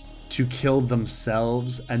to kill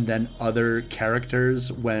themselves and then other characters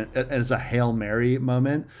when as a Hail Mary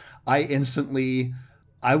moment, I instantly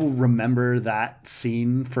I will remember that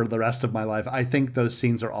scene for the rest of my life. I think those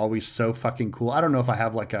scenes are always so fucking cool. I don't know if I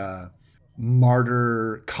have like a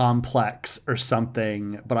martyr complex or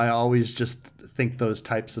something, but I always just think those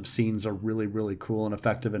types of scenes are really, really cool and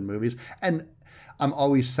effective in movies. And I'm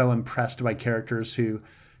always so impressed by characters who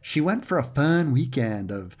she went for a fun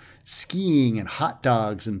weekend of skiing and hot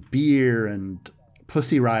dogs and beer and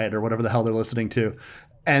Pussy Riot or whatever the hell they're listening to.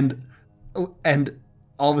 And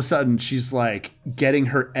all of a sudden she's like getting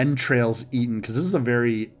her entrails eaten, because this is a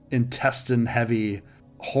very intestine heavy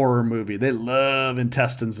horror movie. They love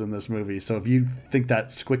intestines in this movie. So if you think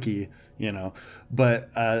that's squicky, you know, but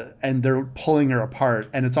and they're pulling her apart,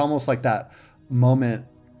 and it's almost like that moment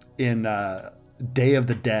in Day of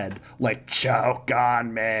the Dead, like choke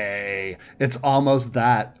on me. It's almost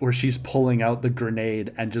that, where she's pulling out the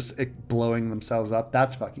grenade and just blowing themselves up.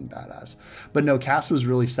 That's fucking badass. But no, Cass was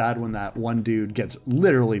really sad when that one dude gets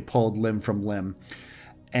literally pulled limb from limb,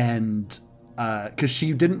 and because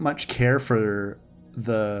she didn't much care for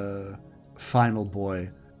the final boy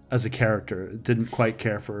as a character, didn't quite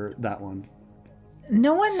care for that one.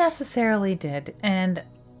 No one necessarily did, and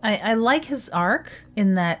I like his arc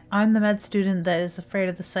in that I'm the med student that is afraid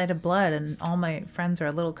of the sight of blood, and all my friends are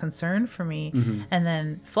a little concerned for me. Mm-hmm. And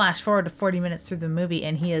then flash forward to 40 minutes through the movie,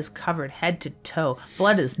 and he is covered head to toe.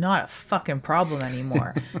 Blood is not a fucking problem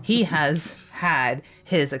anymore. He has had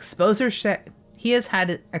his exposure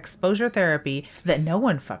therapy that no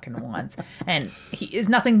one fucking wants, and he is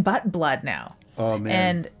nothing but blood now. Oh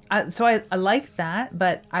man! And so I like that,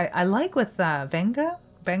 but I like with Vegard,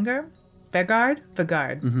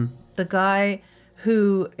 mm-hmm. the guy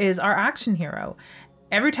who is our action hero.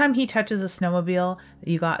 Every time he touches a snowmobile,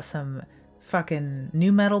 you got some fucking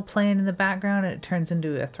new metal playing in the background, and it turns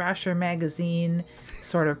into a Thrasher magazine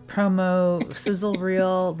sort of promo sizzle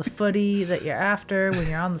reel, the footy that you're after when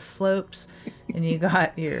you're on the slopes, and you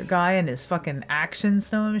got your guy in his fucking action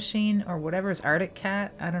snow machine or whatever, his Arctic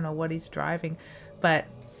Cat. I don't know what he's driving, but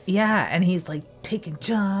yeah, and he's like taking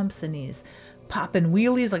jumps and he's popping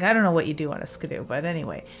wheelies. Like, I don't know what you do on a skidoo, but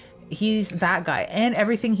anyway, he's that guy, and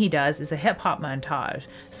everything he does is a hip-hop montage.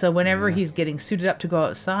 So whenever he's getting suited up to go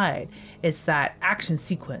outside, it's that action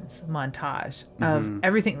sequence montage of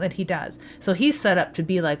everything that he does. So he's set up to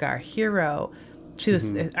be like our hero,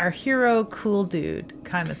 our hero cool dude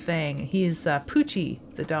kind of thing. He's Poochie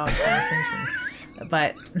the dog from The Simpsons,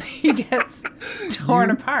 but he gets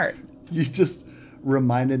torn apart. You just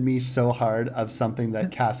reminded me so hard of something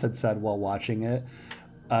that Cass had said while watching it.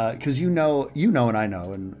 Because you know, and I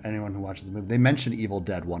know, and anyone who watches the movie, they mention Evil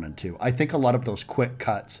Dead 1 and 2. I think a lot of those quick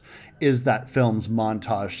cuts is that film's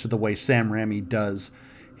montage to the way Sam Raimi does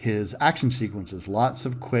his action sequences. Lots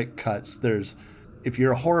of quick cuts. If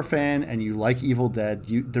you're a horror fan and you like Evil Dead,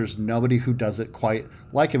 there's nobody who does it quite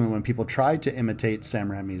like him. And when people try to imitate Sam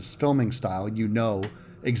Raimi's filming style, you know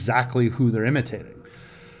exactly who they're imitating.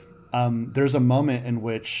 There's a moment in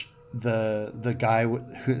which the guy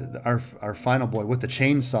our final boy with the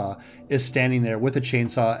chainsaw is standing there with a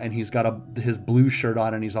chainsaw, and he's got his blue shirt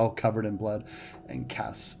on and he's all covered in blood, and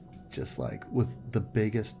Cass, just like with the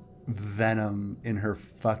biggest venom in her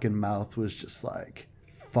fucking mouth, was just like,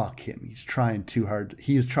 fuck him, he's trying too hard,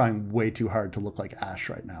 he's trying way too hard to look like Ash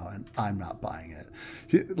right now, and I'm not buying it.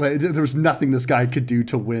 Like, there was nothing this guy could do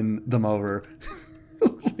to win them over.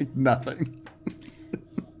 Like, nothing.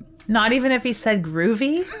 Not even if he said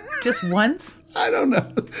groovy? Just once? I don't know.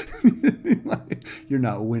 Like, you're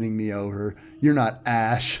not winning me over. You're not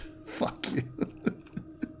Ash. Fuck you.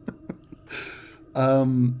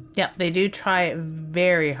 Yeah, they do try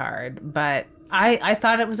very hard, but I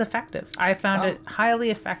thought it was effective. I found it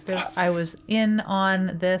highly effective. I was in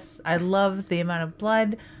on this. I loved the amount of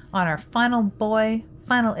blood on our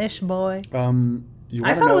final-ish boy.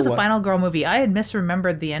 I thought it was a final girl movie. I had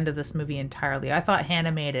misremembered the end of this movie entirely. I thought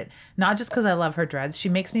Hannah made it, not just because I love her dreads. She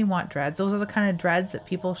makes me want dreads. Those are the kind of dreads that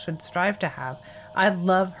people should strive to have. I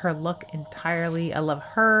love her look entirely. I love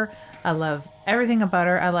her. I love everything about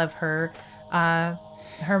her. I love her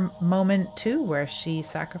moment too, where she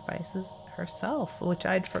sacrifices herself, which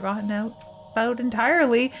I'd forgotten about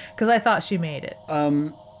entirely because I thought she made it.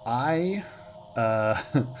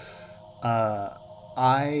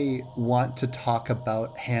 I want to talk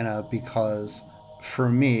about Hannah because, for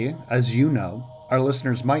me, as you know, our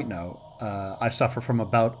listeners might know, I suffer from a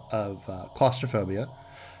bout of claustrophobia.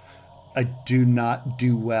 I do not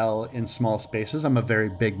do well in small spaces. I'm a very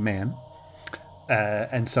big man.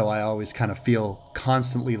 And so I always kind of feel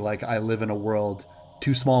constantly like I live in a world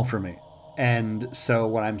too small for me. And so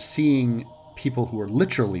when I'm seeing people who are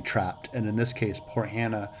literally trapped, and in this case, poor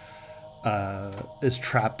Hannah is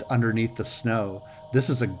trapped underneath the snow, this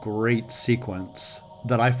is a great sequence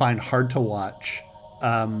that I find hard to watch.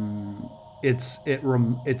 It's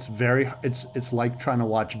like trying to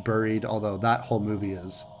watch Buried, although that whole movie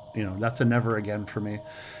is, that's a never again for me.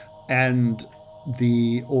 And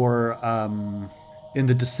in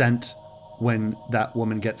The Descent, when that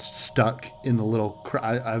woman gets stuck in the little,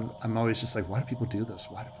 I'm always just like, why do people do this?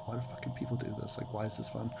 Why do fucking people do this? Like, why is this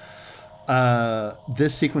fun?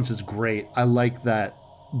 This sequence is great. I like that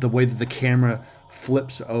the way that the camera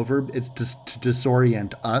flips over. It's just to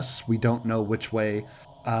disorient us. We don't know which way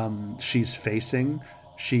she's facing.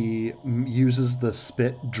 She uses the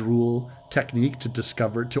spit drool technique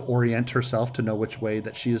to orient herself to know which way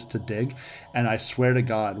that she is to dig. And I swear to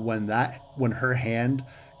God, when her hand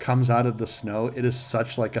comes out of the snow, it is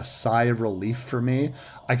such like a sigh of relief for me.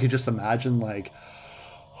 I could just imagine like,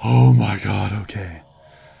 oh my God, okay.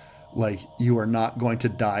 Like, you are not going to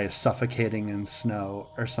die suffocating in snow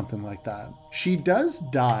or something like that. She does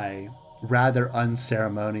die rather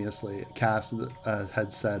unceremoniously. Cass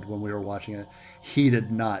had said when we were watching it, he did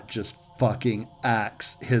not just fucking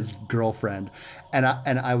axe his girlfriend. And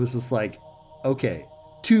I was just like, okay,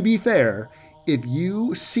 to be fair, if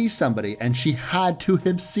you see somebody, and she had to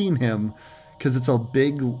have seen him because it's a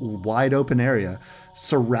big, wide open area,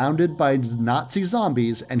 surrounded by Nazi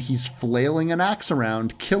zombies, and he's flailing an axe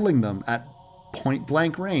around, killing them at point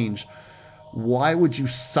blank range, why would you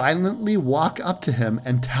silently walk up to him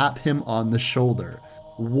and tap him on the shoulder?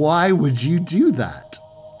 Why would you do that?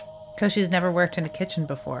 Because she's never worked in a kitchen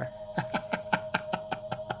before.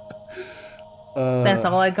 That's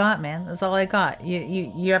all I got, man. That's all I got.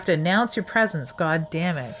 You have to announce your presence. God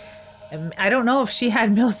damn it. And I don't know if she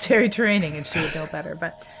had military training and she would know better,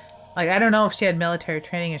 but I don't know if she had military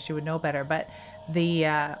training and she would know better, but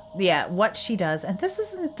what she does, and this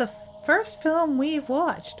isn't the first film we've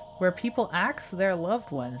watched where people axe their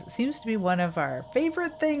loved ones. It seems to be one of our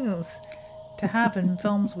favorite things to have in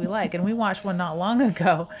films we like. And we watched one not long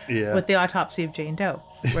ago with The Autopsy of Jane Doe,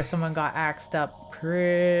 where someone got axed up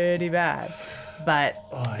pretty bad. But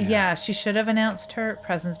she should have announced her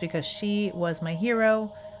presence because she was my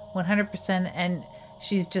hero 100%, and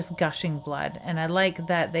she's just gushing blood. And I like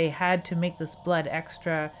that they had to make this blood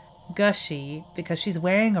extra gushy because she's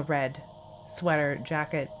wearing a red sweater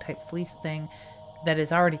jacket type fleece thing that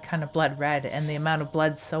is already kind of blood red, and the amount of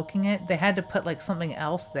blood soaking it, they had to put like something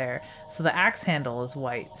else there. So the axe handle is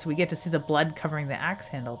white, so we get to see the blood covering the axe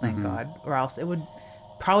handle, thank God, or else it would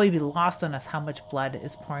probably be lost on us how much blood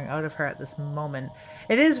is pouring out of her at this moment.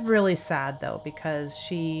 It is really sad though, because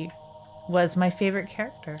she was my favorite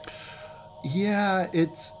character. Yeah,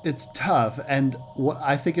 it's tough. And what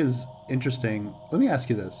I think is interesting, let me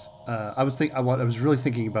ask you this. I was really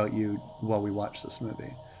thinking about you while we watched this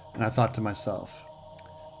movie, and I thought to myself,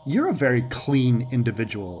 you're a very clean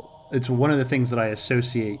individual. It's one of the things that I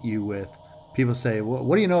associate you with. People say, well,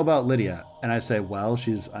 what do you know about Lydia? And I say, well,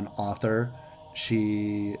 she's an author.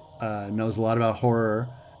 She knows a lot about horror.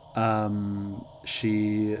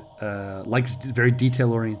 She likes very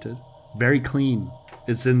detail oriented, very clean.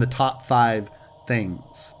 It's in the top 5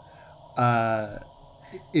 things.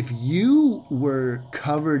 If you were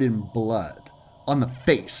covered in blood on the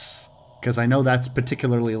face, because I know that's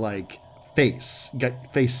particularly like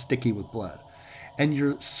get face sticky with blood, and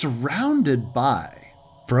you're surrounded by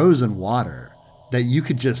frozen water that you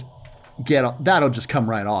could just that'll just come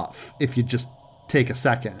right off if you just take a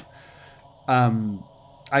second.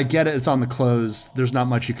 I get it. It's on the clothes. There's not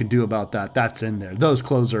much you can do about that. That's in there. Those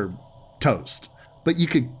clothes are toast. But you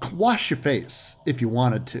could wash your face if you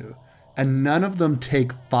wanted to. And none of them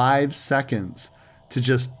take 5 seconds to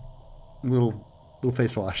just little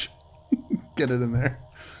face wash. Get it in there.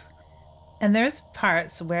 And there's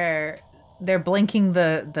parts where they're blinking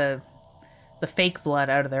the fake blood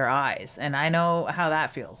out of their eyes. And I know how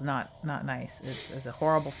that feels. Not nice. It's a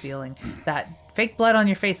horrible feeling. That fake blood on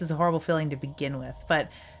your face is a horrible feeling to begin with. But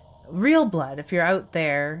real blood, if you're out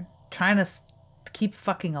there trying to keep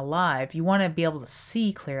fucking alive, you want to be able to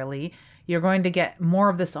see clearly. You're going to get more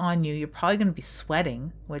of this on you. You're probably going to be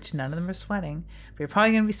sweating, which none of them are sweating, but you're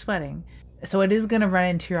probably going to be sweating. So it is going to run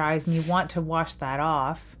into your eyes, and you want to wash that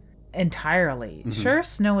off entirely. Mm-hmm. Sure,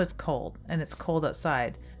 snow is cold and it's cold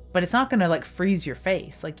outside, but it's not going to like freeze your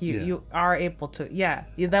face. Like you are able to,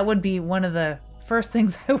 that would be one of the first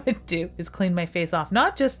things I would do, is clean my face off,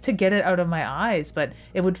 not just to get it out of my eyes, but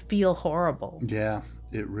it would feel horrible. Yeah,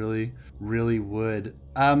 it really, really would.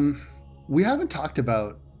 We haven't talked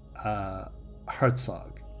about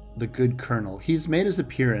Herzog, the good colonel. He's made his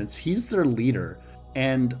appearance. He's their leader.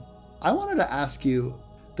 And I wanted to ask you,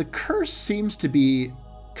 the curse seems to be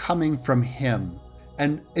coming from him,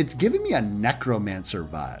 and it's giving me a necromancer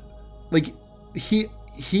vibe. Like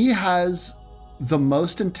he has the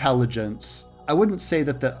most intelligence. I wouldn't say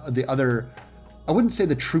that I wouldn't say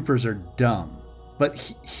the troopers are dumb, but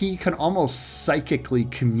he can almost psychically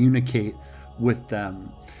communicate with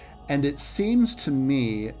them. And it seems to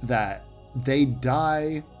me that they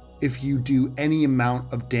die if you do any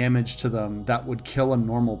amount of damage to them that would kill a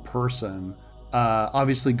normal person.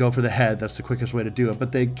 Obviously go for the head, that's the quickest way to do it,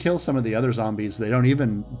 but they kill some of the other zombies. They don't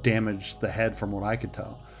even damage the head from what I could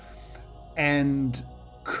tell. And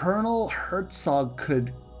Colonel Herzog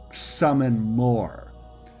could summon more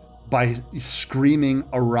by screaming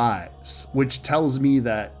 "Arise," which tells me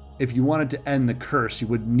that if you wanted to end the curse, you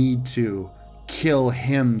would need to kill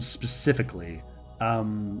him specifically,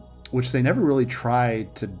 which they never really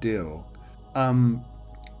tried to do.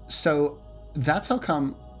 So that's how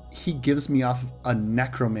come he gives me off a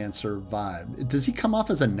necromancer vibe. Does he come off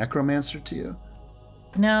as a necromancer to you?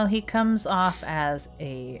 No, he comes off as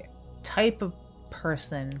a type of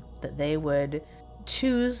person that they would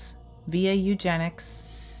choose via eugenics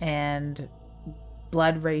and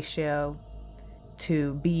blood ratio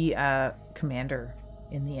to be a commander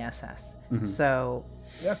in the SS. Mm-hmm. So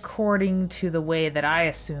according to the way that I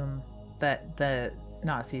assume that the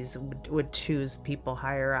Nazis would choose people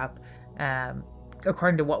higher up,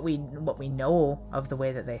 according to what we know of the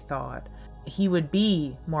way that they thought, he would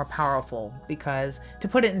be more powerful because, to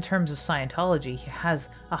put it in terms of Scientology, he has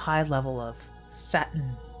a high level of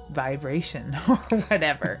Thetan vibration or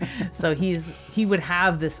whatever. So he would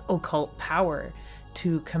have this occult power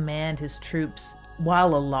to command his troops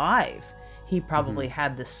while alive. He probably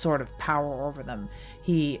had this sort of power over them.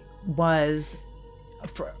 He was,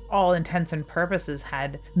 for all intents and purposes,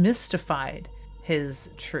 had mystified his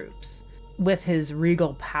troops with his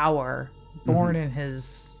regal power born in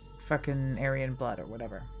his fucking Aryan blood or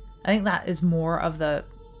whatever. I think that is more of the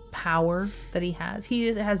power that he has. He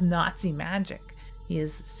has Nazi magic. He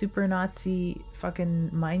has super Nazi fucking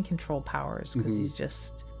mind control powers because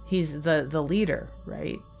he's the leader,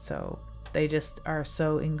 right? So they just are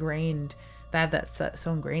so ingrained. They have that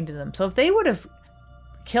so ingrained in them. So if they would have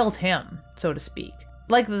killed him, so to speak,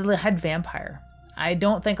 like the head vampire, I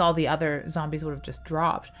don't think all the other zombies would have just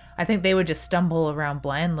dropped. I think they would just stumble around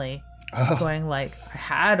blindly, going like, I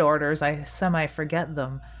had orders, I semi-forget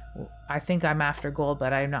them. I think I'm after gold,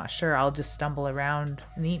 but I'm not sure. I'll just stumble around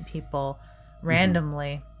and eat people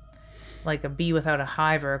randomly, like a bee without a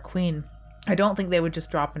hive or a queen. I don't think they would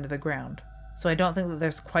just drop into the ground. So I don't think that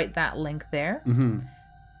there's quite that link there.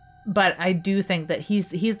 But I do think that he's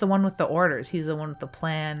the one with the orders. He's the one with the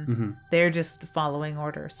plan. They're just following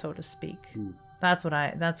orders, so to speak. That's what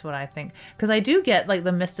I think. Because I do get like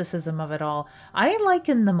the mysticism of it all. I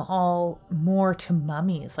liken them all more to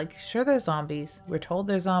mummies. Like, sure, they're zombies. We're told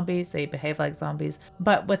they're zombies. They behave like zombies.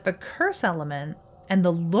 But with the curse element and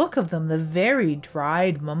the look of them, the very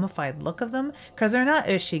dried, mummified look of them, because they're not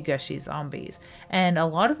ushy-gushy zombies. And a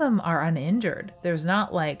lot of them are uninjured. There's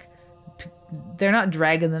not like, they're not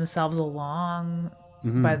dragging themselves along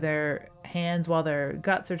by their hands while their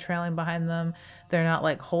guts are trailing behind them. They're not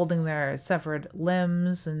like holding their severed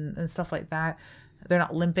limbs and stuff like that. They're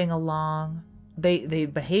not limping along. They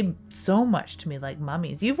behave so much to me like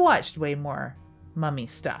mummies. You've watched way more mummy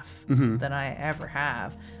stuff than I ever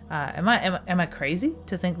have. Am I crazy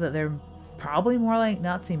to think that they're probably more like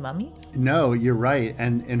Nazi mummies? No, you're right.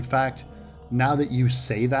 And in fact, now that you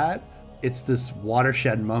say that, it's this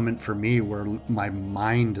watershed moment for me where my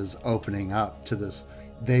mind is opening up to this.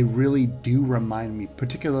 They really do remind me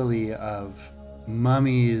particularly of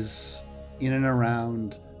mummies in and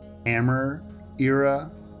around Hammer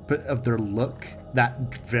era, but of their look,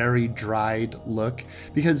 that very dried look.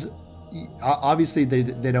 Because obviously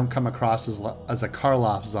they don't come across as a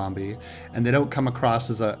Karloff zombie, and they don't come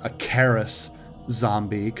across as a Karras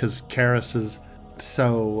zombie, because Karras is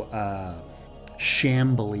so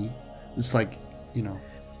shambly. It's like, you know.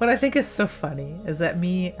 What I think is so funny is that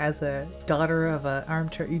me, as a daughter of an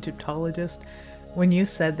armchair Egyptologist, when you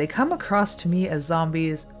said they come across to me as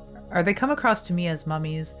zombies, or they come across to me as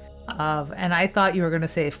mummies and I thought you were going to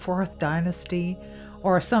say 4th dynasty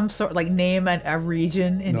or some sort, like name a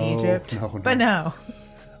region in Egypt. No. But no.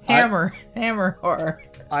 Hammer horror.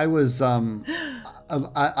 I was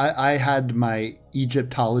I had my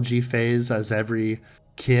Egyptology phase, as every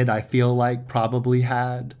kid I feel like probably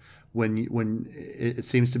had, when it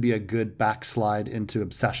seems to be a good backslide into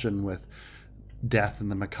obsession with death and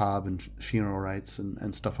the macabre and funeral rites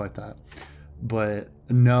and stuff like that. But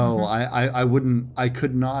no, I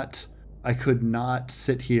could not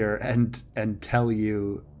sit here and tell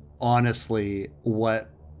you honestly what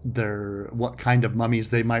kind of mummies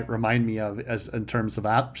they might remind me of, as in terms of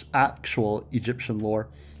actual Egyptian lore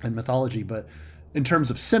and mythology. But in terms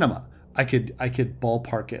of cinema, I could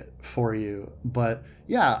ballpark it for you. But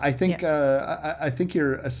yeah, I think I think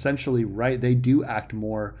you're essentially right. They do act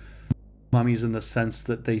more mummies in the sense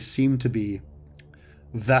that they seem to be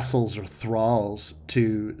vessels or thralls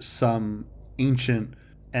to some ancient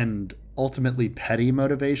and ultimately petty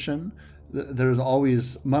motivation. There's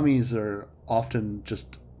always, mummies are often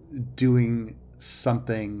just doing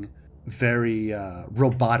something very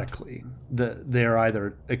robotically that they're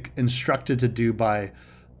either instructed to do by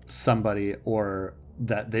somebody or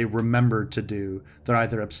that they remember to do. They're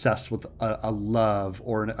either obsessed with a love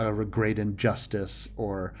or a great injustice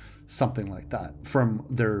or something like that from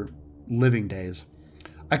their living days.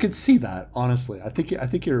 I could see that, honestly. I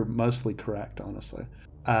think you're mostly correct, honestly.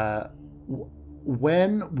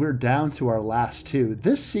 When we're down to our last two,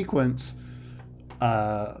 this sequence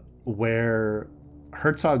where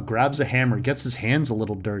Herzog grabs a hammer, gets his hands a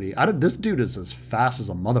little dirty. This dude is as fast as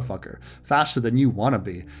a motherfucker, faster than you want to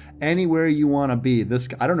be. Anywhere you want to be.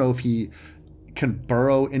 I don't know if he can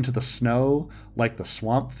burrow into the snow like the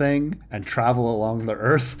Swamp Thing and travel along the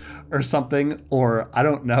earth or something, or I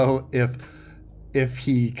don't know if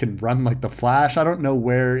he can run like the Flash. I don't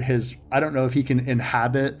know if he can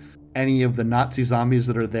inhabit any of the Nazi zombies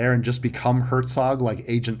that are there and just become Herzog like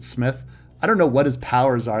Agent Smith. I don't know what his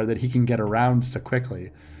powers are that he can get around so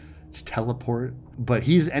quickly. Just teleport. But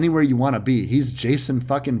he's anywhere you want to be. He's Jason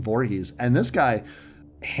fucking Voorhees. And this guy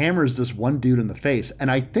hammers this one dude in the face. And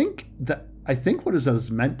I think what is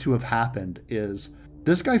meant to have happened is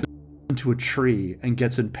this guy into a tree and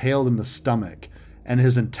gets impaled in the stomach. And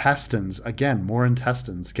his intestines, again, more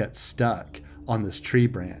intestines, get stuck on this tree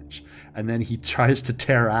branch. And then he tries to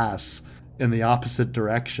tear ass in the opposite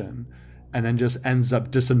direction and then just ends up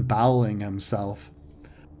disemboweling himself.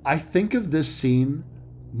 I think of this scene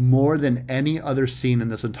more than any other scene in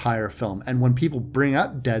this entire film. And when people bring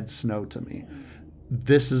up Dead Snow to me,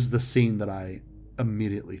 this is the scene that I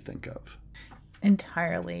immediately think of.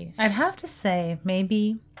 Entirely. I'd have to say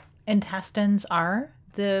maybe intestines are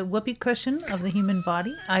the whoopee cushion of the human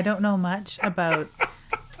body. I don't know much about...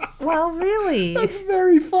 Well, really. That's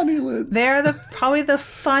very funny, Liz. They're probably the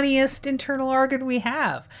funniest internal organ we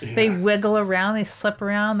have. Yeah. They wiggle around, they slip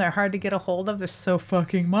around, they're hard to get a hold of. There's so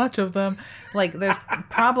fucking much of them. Like, there's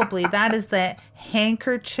probably, that is the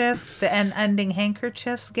handkerchief, the ending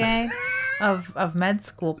handkerchiefs gang of med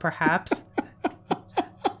school, perhaps.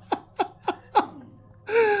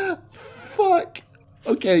 Fuck.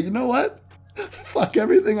 Okay, you know what? Fuck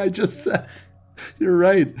everything I just said. You're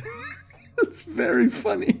right. It's very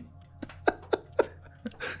funny.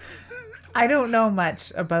 I don't know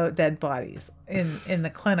much about dead bodies in the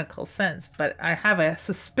clinical sense, but I have a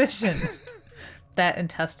suspicion that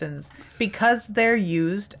intestines, because they're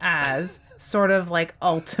used as sort of like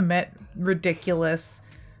ultimate ridiculous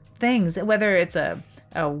things, whether it's a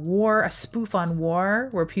spoof on war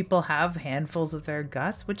where people have handfuls of their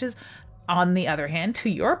guts, which is, on the other hand, to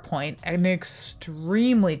your point, an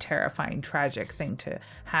extremely terrifying, tragic thing to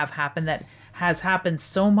have happen that has happened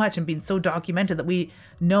so much and been so documented that we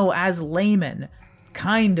know as laymen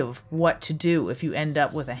kind of what to do if you end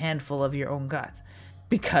up with a handful of your own guts,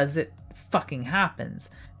 because it fucking happens.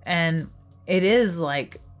 And it is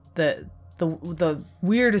like the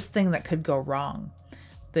weirdest thing that could go wrong.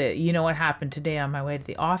 You know what happened today on my way to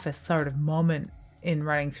the office sort of moment in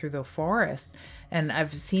running through the forest. And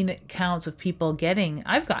I've seen accounts of people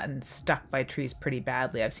I've gotten stuck by trees pretty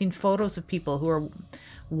badly. I've seen photos of people who are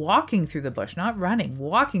walking through the bush, not running,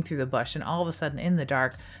 walking through the bush, and all of a sudden in the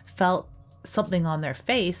dark felt something on their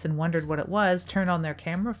face and wondered what it was, turned on their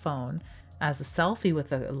camera phone as a selfie with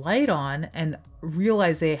the light on and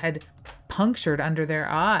realized they had punctured under their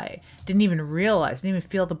eye. Didn't even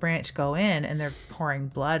feel the branch go in, and they're pouring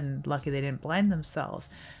blood, and lucky they didn't blind themselves.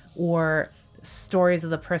 Or stories of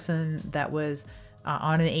the person that was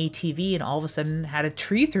on an ATV and all of a sudden had a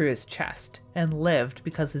tree through his chest and lived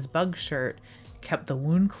because his bug shirt kept the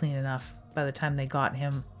wound clean enough by the time they got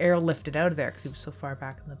him airlifted out of there because he was so far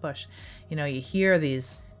back in the bush. You know, you hear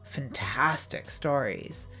these fantastic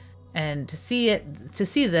stories, and to see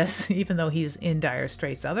this, even though he's in dire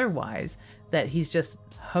straits otherwise, that he's just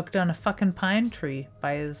hooked on a fucking pine tree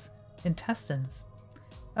by his intestines.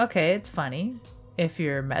 Okay, it's funny if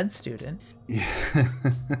you're a med student. Yeah.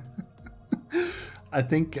 I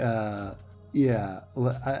think, you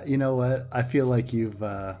know what? I feel like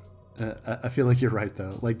I feel like you're right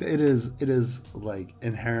though. Like it is like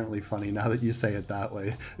inherently funny now that you say it that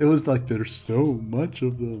way. It was like there's so much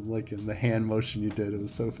of them, like in the hand motion you did. It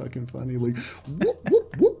was so fucking funny. Like whoop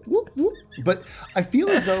whoop whoop whoop whoop But I feel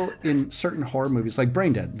as though in certain horror movies, like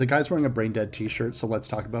Brain Dead, the guy's wearing a Brain Dead t-shirt, so let's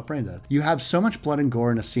talk about Brain Dead. You have so much blood and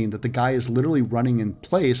gore in a scene that the guy is literally running in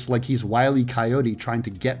place like he's Wile E. Coyote trying to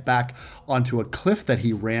get back onto a cliff that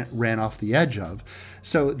he ran off the edge of.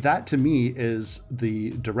 So that to me is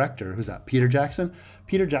the director, who's that, Peter Jackson?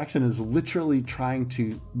 Peter Jackson is literally trying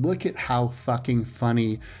to look at how fucking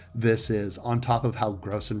funny this is on top of how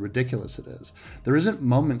gross and ridiculous it is. There isn't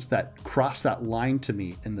moments that cross that line to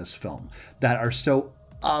me in this film that are so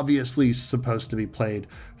obviously supposed to be played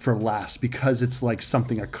for laughs because it's like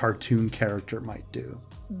something a cartoon character might do.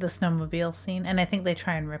 The snowmobile scene, and I think they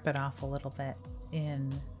try and rip it off a little bit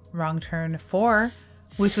in Wrong Turn 4,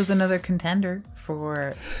 which was another contender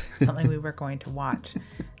for something we were going to watch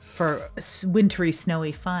for wintry,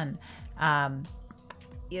 snowy fun. I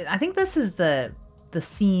think this is the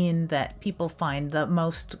scene that people find the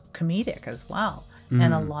most comedic as well,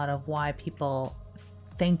 and a lot of why people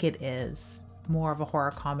think it is more of a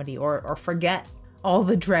horror comedy or forget all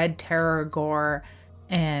the dread, terror, gore,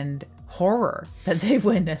 and horror that they've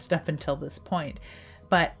witnessed up until this point.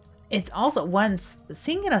 But it's also, once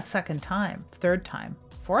seeing it a second time, third time,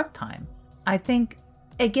 fourth time, I think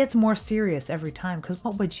it gets more serious every time, because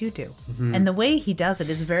what would you do? And the way he does it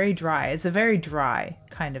is very dry. It's a very dry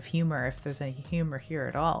kind of humor, if there's any humor here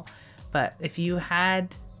at all. But if you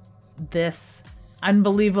had this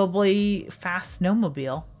unbelievably fast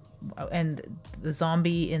snowmobile and the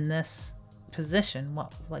zombie in this position,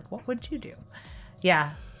 what would you do?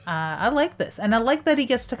 Yeah, I like this. And I like that he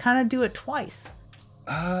gets to kind of do it twice.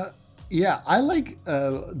 Yeah, I like,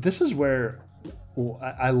 this is where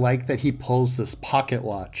I like that he pulls this pocket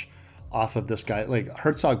watch off of this guy. Like,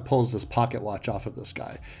 Herzog pulls this pocket watch off of this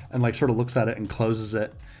guy and like sort of looks at it and closes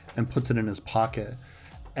it and puts it in his pocket.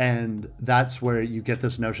 And that's where you get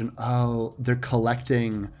this notion, oh, they're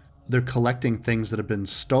collecting things that have been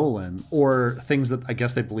stolen, or things that I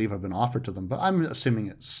guess they believe have been offered to them, but I'm assuming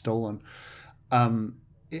it's stolen.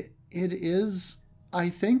 It is, I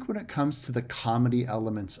think, when it comes to the comedy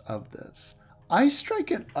elements of this, I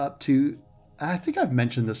strike it up to, I think I've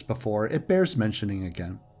mentioned this before, it bears mentioning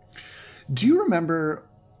again. Do you remember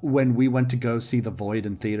when we went to go see The Void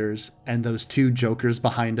in theaters and those two jokers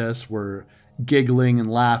behind us were giggling and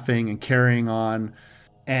laughing and carrying on,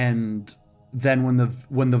 and then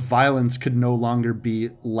when the violence could no longer be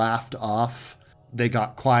laughed off, they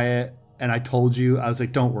got quiet, and I told you, I was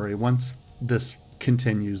like, don't worry, once this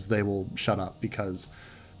continues, they will shut up because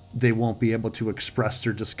they won't be able to express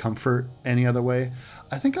their discomfort any other way.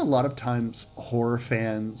 I think a lot of times horror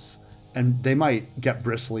fans, and they might get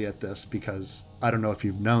bristly at this because I don't know if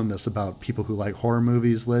you've known this about people who like horror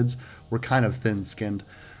movies, Lids, we're kind of thin-skinned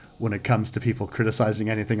when it comes to people criticizing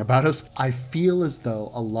anything about us. I feel as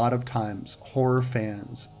though a lot of times horror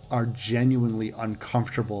fans are genuinely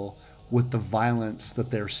uncomfortable with the violence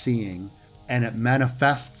that they're seeing, and it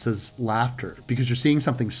manifests as laughter because you're seeing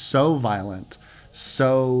something so violent,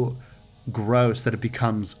 so gross that it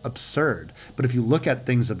becomes absurd. But if you look at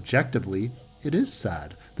things objectively, it is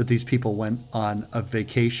sad that these people went on a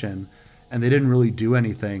vacation and they didn't really do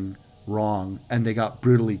anything wrong and they got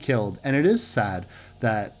brutally killed. And it is sad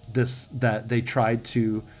that they tried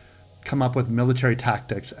to come up with military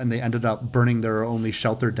tactics and they ended up burning their only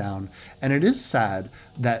shelter down. And it is sad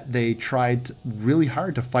that they tried really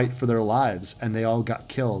hard to fight for their lives and they all got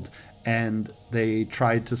killed. And they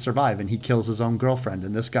tried to survive, and he kills his own girlfriend,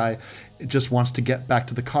 and this guy just wants to get back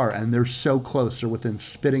to the car, and they're so close, they're within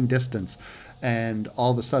spitting distance, and all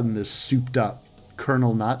of a sudden this souped up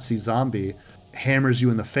Colonel Nazi zombie hammers you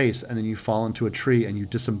in the face, and then you fall into a tree and you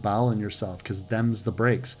disembowel yourself because them's the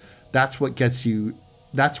breaks. That's what gets you,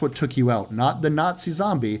 that's what took you out, not the Nazi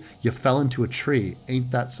zombie. You fell into a tree. Ain't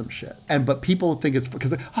that some shit? But people think it's because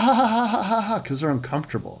they're ha ha ha ha ha ha because they're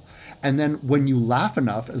uncomfortable. And then when you laugh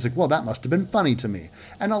enough, it's like, well, that must have been funny to me.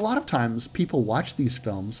 And a lot of times people watch these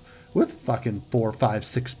films with fucking 4, 5,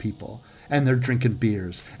 6 people, and they're drinking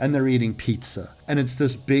beers and they're eating pizza, and it's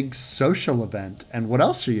this big social event. And what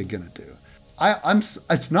else are you gonna do?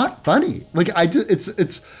 It's not funny. Like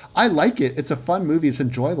I like it. It's a fun movie. It's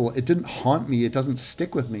enjoyable. It didn't haunt me. It doesn't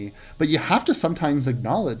stick with me. But you have to sometimes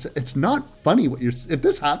acknowledge it's not funny. If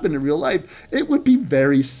this happened in real life, it would be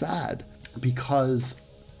very sad because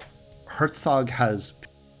Herzog has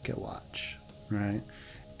Pocket Watch, right?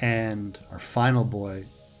 And our final boy,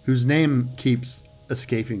 whose name keeps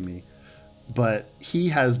escaping me, but he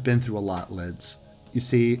has been through a lot, Lids. You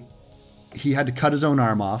see, he had to cut his own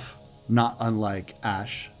arm off, not unlike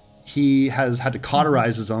Ash. He has had to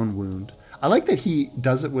cauterize his own wound. I like that he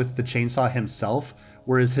does it with the chainsaw himself,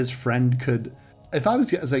 whereas his friend could... If I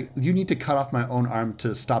was like, you need to cut off my own arm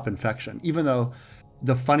to stop infection, even though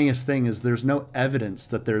the funniest thing is there's no evidence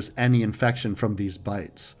that there's any infection from these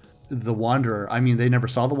bites. The Wanderer, I mean, they never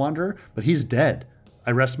saw the Wanderer, but he's dead.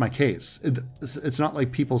 I rest my case. It's not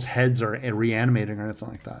like people's heads are reanimating or anything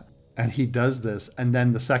like that. And he does this, and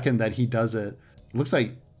then the second that he does it,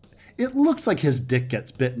 it looks like his dick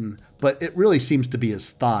gets bitten, but it really seems to be his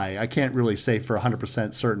thigh. I can't really say for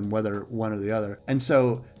 100% certain whether one or the other. And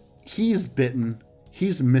so he's bitten.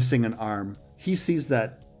 He's missing an arm. He sees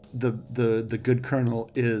that the good colonel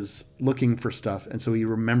is looking for stuff, and so he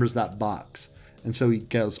remembers that box. And so he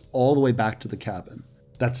goes all the way back to the cabin.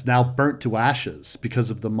 That's now burnt to ashes because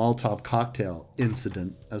of the Molotov cocktail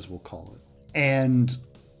incident, as we'll call it. And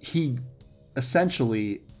he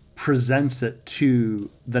essentially presents it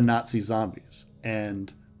to the Nazi zombies.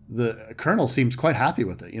 And the colonel seems quite happy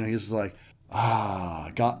with it. You know, he's like,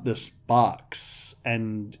 got this box.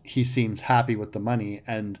 And he seems happy with the money.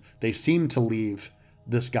 And they seem to leave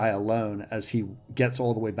this guy alone as he gets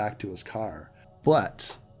all the way back to his car.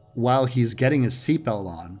 But while he's getting his seatbelt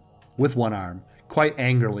on with one arm, quite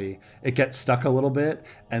angrily, it gets stuck a little bit.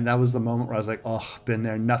 And that was the moment where I was like, oh, been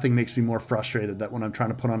there. Nothing makes me more frustrated than when I'm trying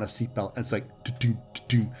to put on a seatbelt and it's like,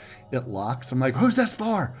 it locks. I'm like, who's this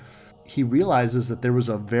for? He realizes that there was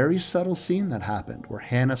a very subtle scene that happened where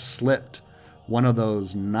Hannah slipped one of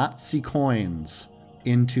those Nazi coins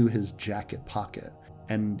into his jacket pocket.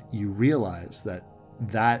 And you realize that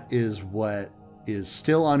that is what is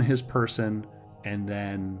still on his person. And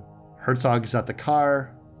then Herzog is at the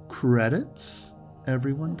car. Credits.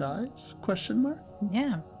 Everyone dies? Question mark?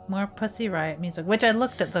 Yeah, more Pussy Riot music, which I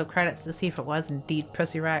looked at the credits to see if it was indeed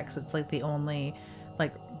Pussy Riot, because it's like the only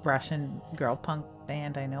like Russian girl punk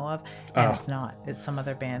band I know of, and it's not. It's some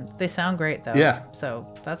other band. They sound great though. Yeah. So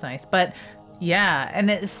that's nice. But yeah,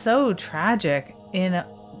 and it's so tragic in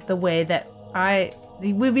the way that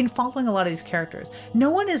we've been following a lot of these characters.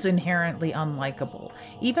 No one is inherently unlikable.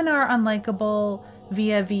 Even our unlikable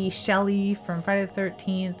V. Shelley from Friday the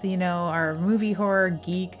 13th, you know, our movie horror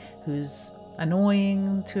geek who's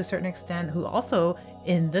annoying to a certain extent, who also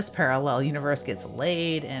in this parallel universe gets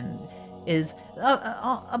laid and is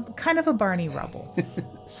a kind of a Barney Rubble.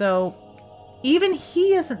 So even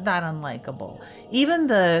he isn't that unlikable. Even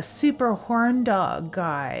the super horn dog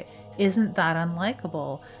guy isn't that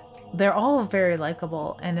unlikable. They're all very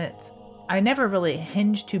likable, and I never really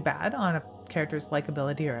hinge too bad on a character's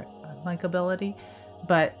likability or unlikability,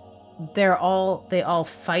 but they all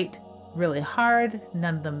fight really hard.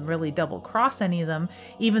 None of them really double cross any of them.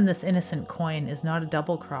 Even this innocent coin is not a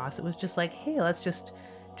double cross. It was just like, hey, let's just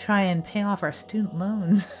try and pay off our student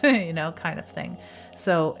loans, you know, kind of thing.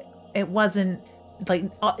 So it wasn't like,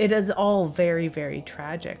 it is all very, very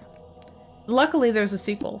tragic. Luckily, there's a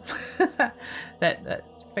sequel that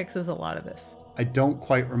fixes a lot of this. I don't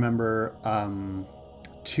quite remember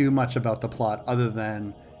too much about the plot other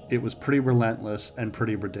than it was pretty relentless and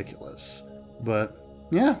pretty ridiculous. But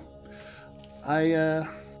yeah,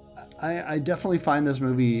 I definitely find this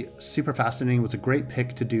movie super fascinating. It was a great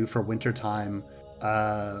pick to do for wintertime.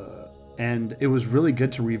 And it was really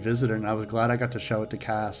good to revisit it. And I was glad I got to show it to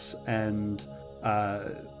Cass, and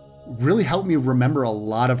really helped me remember a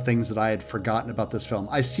lot of things that I had forgotten about this film.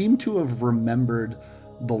 I seem to have remembered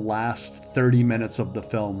the last 30 minutes of the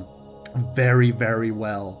film very, very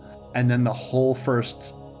well. And then the whole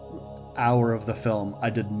first hour of the film,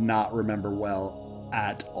 I did not remember well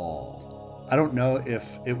at all. I don't know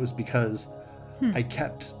if it was because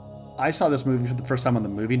I saw this movie for the first time on the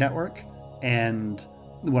Movie Network, and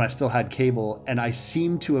when I still had cable, and I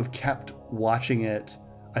seem to have kept watching it.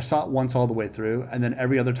 I saw it once all the way through, and then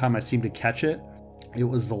every other time I seemed to catch it, it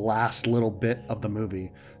was the last little bit of the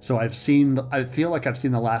movie. So I feel like I've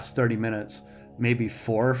seen the last 30 minutes maybe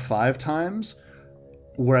 4 or 5 times,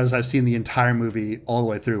 whereas I've seen the entire movie all the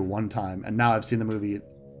way through one time, and now I've seen the movie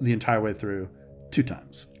the entire way through 2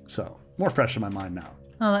 times. So more fresh in my mind now.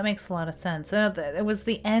 Oh, that makes a lot of sense. It was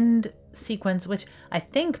the end sequence, which I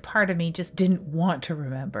think part of me just didn't want to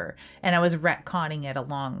remember, and I was retconning it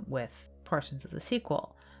along with portions of the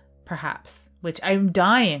sequel, perhaps, which I'm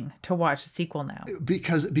dying to watch the sequel now.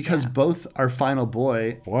 Because both our final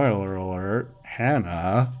boy, spoiler alert,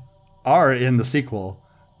 Hannah, are in the sequel.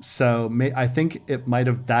 So I think it might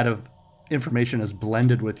have, information has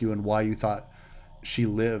blended with you and why you thought she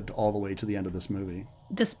lived all the way to the end of this movie.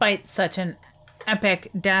 Despite such an epic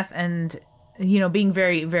death and, you know, being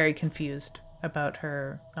very, very confused about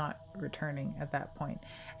her not returning at that point.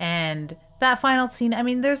 And that final scene, I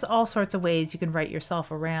mean, there's all sorts of ways you can write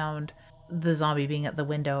yourself around the zombie being at the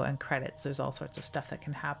window and credits. There's all sorts of stuff that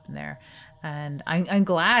can happen there. And I'm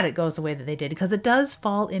glad it goes the way that they did, because it does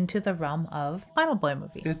fall into the realm of Final Boy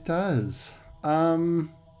movie. It does. So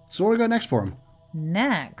what do we got next for him?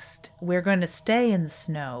 Next, we're going to stay in the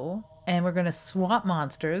snow and we're going to swap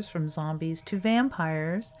monsters from zombies to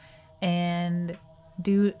vampires and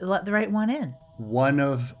let the right one in. One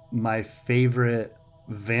of my favorite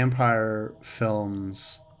vampire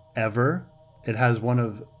films ever. It has one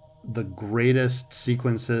of the greatest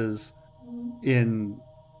sequences in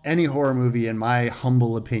any horror movie, in my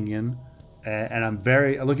humble opinion. And I'm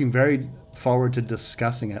looking very forward to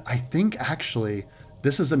discussing it. I think actually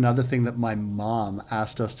this is another thing that my mom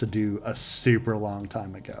asked us to do a super long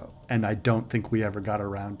time ago, and I don't think we ever got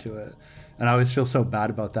around to it. And I always feel so bad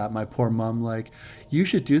about that. My poor mom, like, you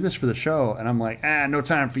should do this for the show. And I'm like, no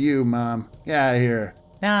time for you, Mom. Get out of here.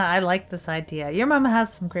 Yeah, I like this idea. Your mom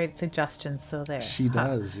has some great suggestions, so there. She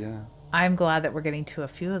does, yeah. I'm glad that we're getting to a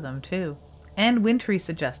few of them, too. And wintry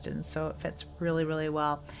suggestions, so it fits really, really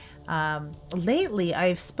well. Lately,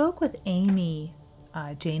 I've spoke with Amy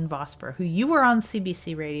Jane Vosper, who you were on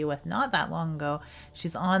CBC Radio with not that long ago.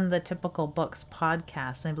 She's on the Typical Books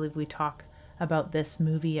podcast, and I believe we talk about this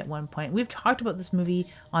movie at one point. We've talked about this movie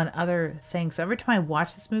on other things. So every time I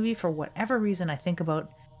watch this movie, for whatever reason, I think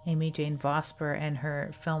about Amy Jane Vosper and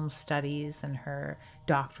her film studies and her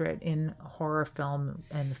doctorate in horror film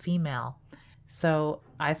and female. So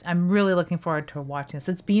I'm really looking forward to watching this.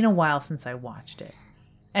 It's been a while since I watched it.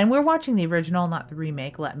 And we're watching the original, not the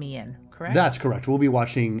remake, Let Me In, correct? That's correct. We'll be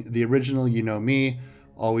watching the original, You Know Me,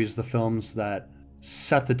 always the films that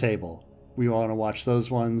set the table. We want to watch those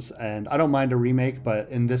ones, and I don't mind a remake, but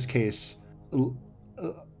in this case,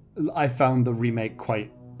 I found the remake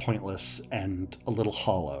quite pointless and a little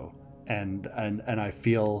hollow. And I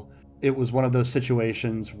feel it was one of those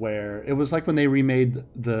situations where it was like when they remade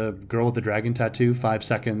The Girl with the Dragon Tattoo 5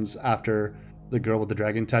 seconds after The Girl with the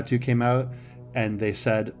Dragon Tattoo came out, and they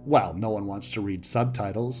said, well, no one wants to read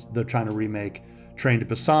subtitles. They're trying to remake Train to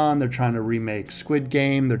Busan, they're trying to remake Squid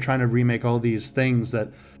Game, they're trying to remake all these things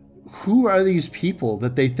that, who are these people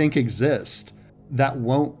that they think exist that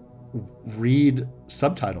won't read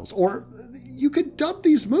subtitles? Or you could dub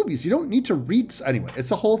these movies. You don't need to read. Anyway,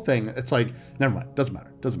 it's a whole thing. It's like, never mind. Doesn't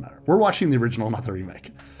matter. We're watching the original, not the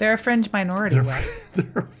remake. They're a fringe minority. They're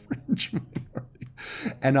a fringe minority.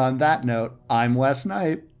 And on that note, I'm Wes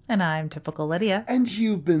Knight. And I'm Typical Lydia. And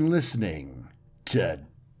you've been listening to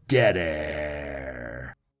Dead Air.